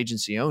 not an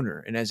agency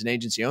owner. And as an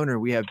agency owner,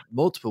 we have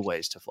multiple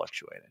ways to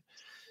fluctuate it.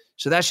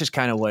 So that's just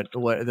kind of what the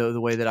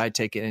way that I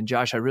take it. And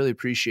Josh, I really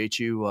appreciate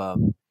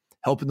you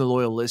helping the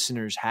loyal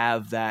listeners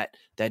have that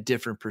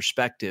different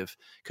perspective,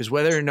 because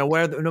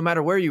no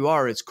matter where you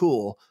are, it's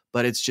cool,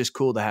 but it's just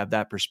cool to have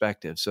that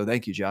perspective. So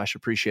thank you, Josh.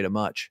 Appreciate it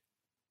much.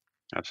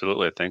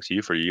 Absolutely. Thanks to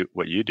you for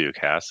what you do,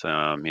 Cass.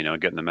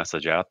 Getting the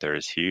message out there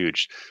is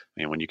huge. I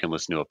mean, when you can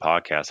listen to a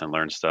podcast and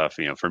learn stuff,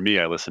 for me,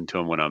 I listen to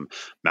them when I'm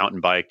mountain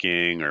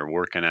biking or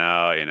working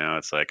out.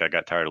 It's like I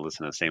got tired of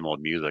listening to the same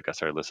old music. I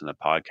started listening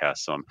to podcasts.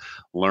 So I'm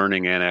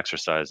learning and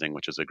exercising,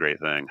 which is a great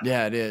thing.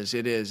 Yeah, it is.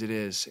 It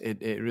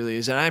really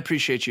is. And I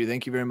appreciate you.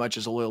 Thank you very much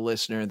as a loyal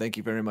listener. And thank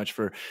you very much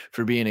for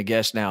being a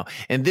guest now.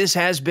 And this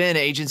has been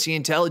Agency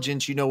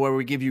Intelligence, where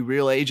we give you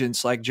real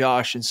agents like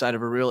Josh inside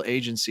of a real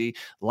agency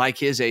like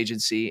his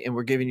agency. And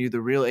we're giving you the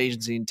real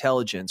agency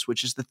intelligence,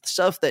 which is the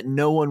stuff that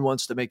no one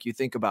wants to make you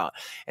think about.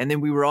 And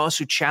then we were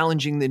also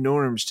challenging the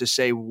norms to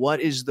say,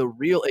 what is the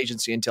real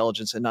agency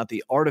intelligence and not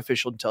the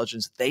artificial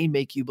intelligence they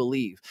make you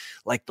believe,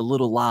 like the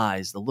little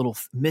lies, the little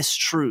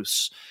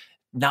mistruths,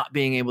 not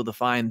being able to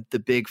find the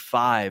big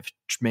 5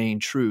 main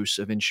truths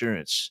of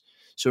insurance.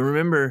 So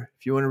remember,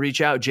 if you want to reach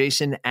out,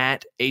 Jason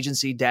at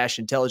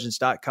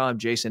agency-intelligence.com,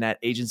 Jason at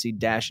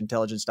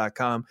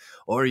agency-intelligence.com,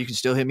 or you can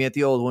still hit me at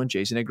the old one,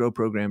 Jason at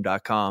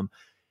growprogram.com.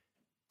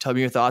 Tell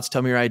me your thoughts,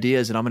 tell me your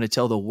ideas, and I'm going to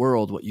tell the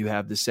world what you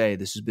have to say.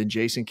 This has been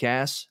Jason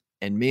Cass,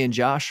 and me and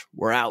Josh,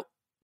 we're out.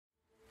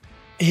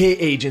 Hey,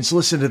 agents,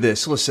 listen to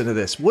this.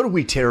 What are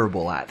we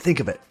terrible at? Think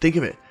of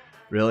it.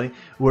 Really?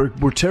 We're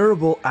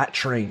terrible at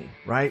training,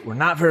 right? We're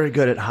not very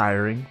good at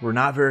hiring. We're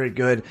not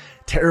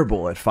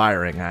terrible at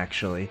firing,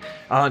 actually.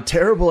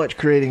 Terrible at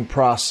creating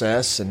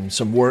process and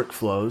some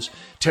workflows.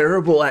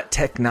 Terrible at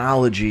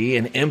technology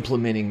and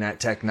implementing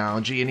that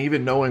technology and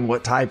even knowing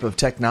what type of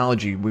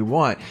technology we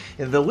want.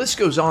 And the list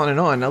goes on and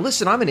on. Now,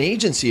 listen, I'm an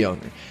agency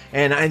owner,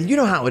 and you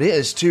know how it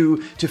is.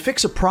 To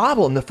fix a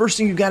problem, the first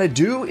thing you got to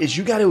do is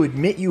you got to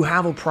admit you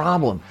have a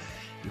problem.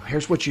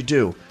 Here's what you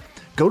do.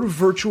 Go to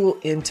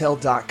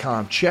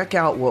virtualintel.com. Check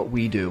out what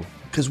we do,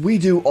 because we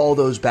do all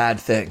those bad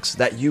things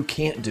that you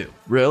can't do.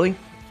 Really?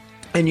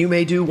 And you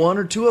may do one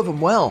or two of them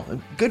well.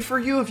 Good for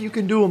you if you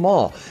can do them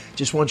all.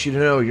 Just want you to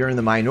know you're in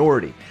the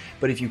minority.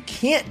 But if you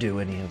can't do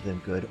any of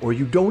them good, or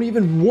you don't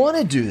even want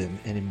to do them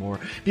anymore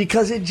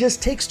because it just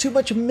takes too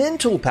much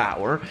mental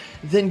power,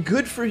 then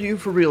good for you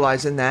for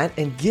realizing that,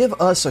 and give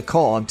us a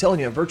call. I'm telling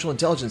you, at Virtual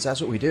Intelligence,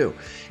 that's what we do.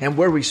 And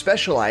where we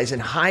specialize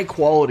in high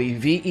quality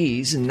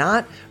VEs,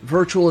 not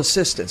virtual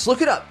assistants.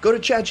 Look it up. Go to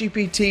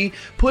ChatGPT,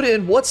 put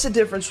in what's the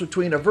difference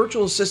between a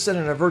virtual assistant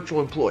and a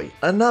virtual employee.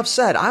 Enough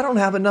said. I don't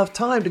have enough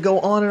time to go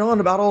on and on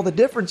about all the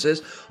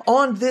differences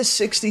on this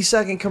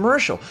 60-second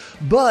commercial.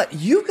 But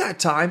you've got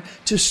time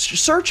to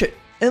search it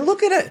and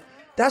look at it.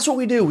 That's what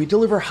we do. We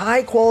deliver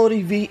high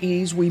quality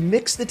VEs. We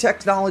mix the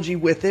technology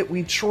with it.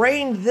 We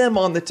train them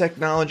on the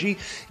technology,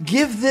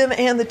 give them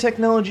and the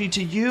technology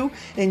to you,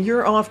 and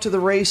you're off to the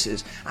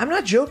races. I'm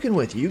not joking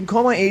with you. You can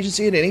call my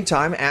agency at any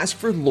time, ask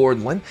for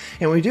Lordland,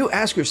 and we do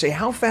ask her, say,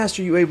 how fast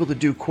are you able to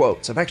do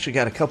quotes? I've actually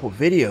got a couple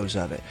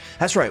videos of it.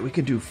 That's right. We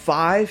can do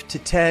 5 to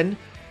 10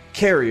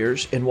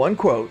 carriers in one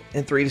quote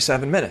in 3 to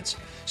 7 minutes.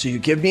 So you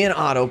give me an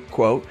auto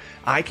quote,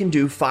 I can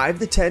do 5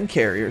 to 10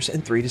 carriers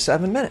in 3 to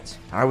 7 minutes.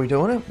 How are we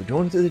doing it? We're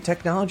doing it through the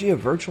technology of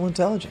virtual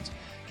intelligence.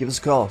 Give us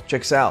a call.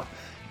 Check us out.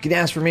 You can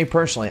ask for me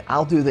personally.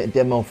 I'll do the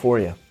demo for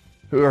you.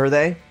 Who are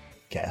they?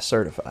 CAS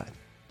certified.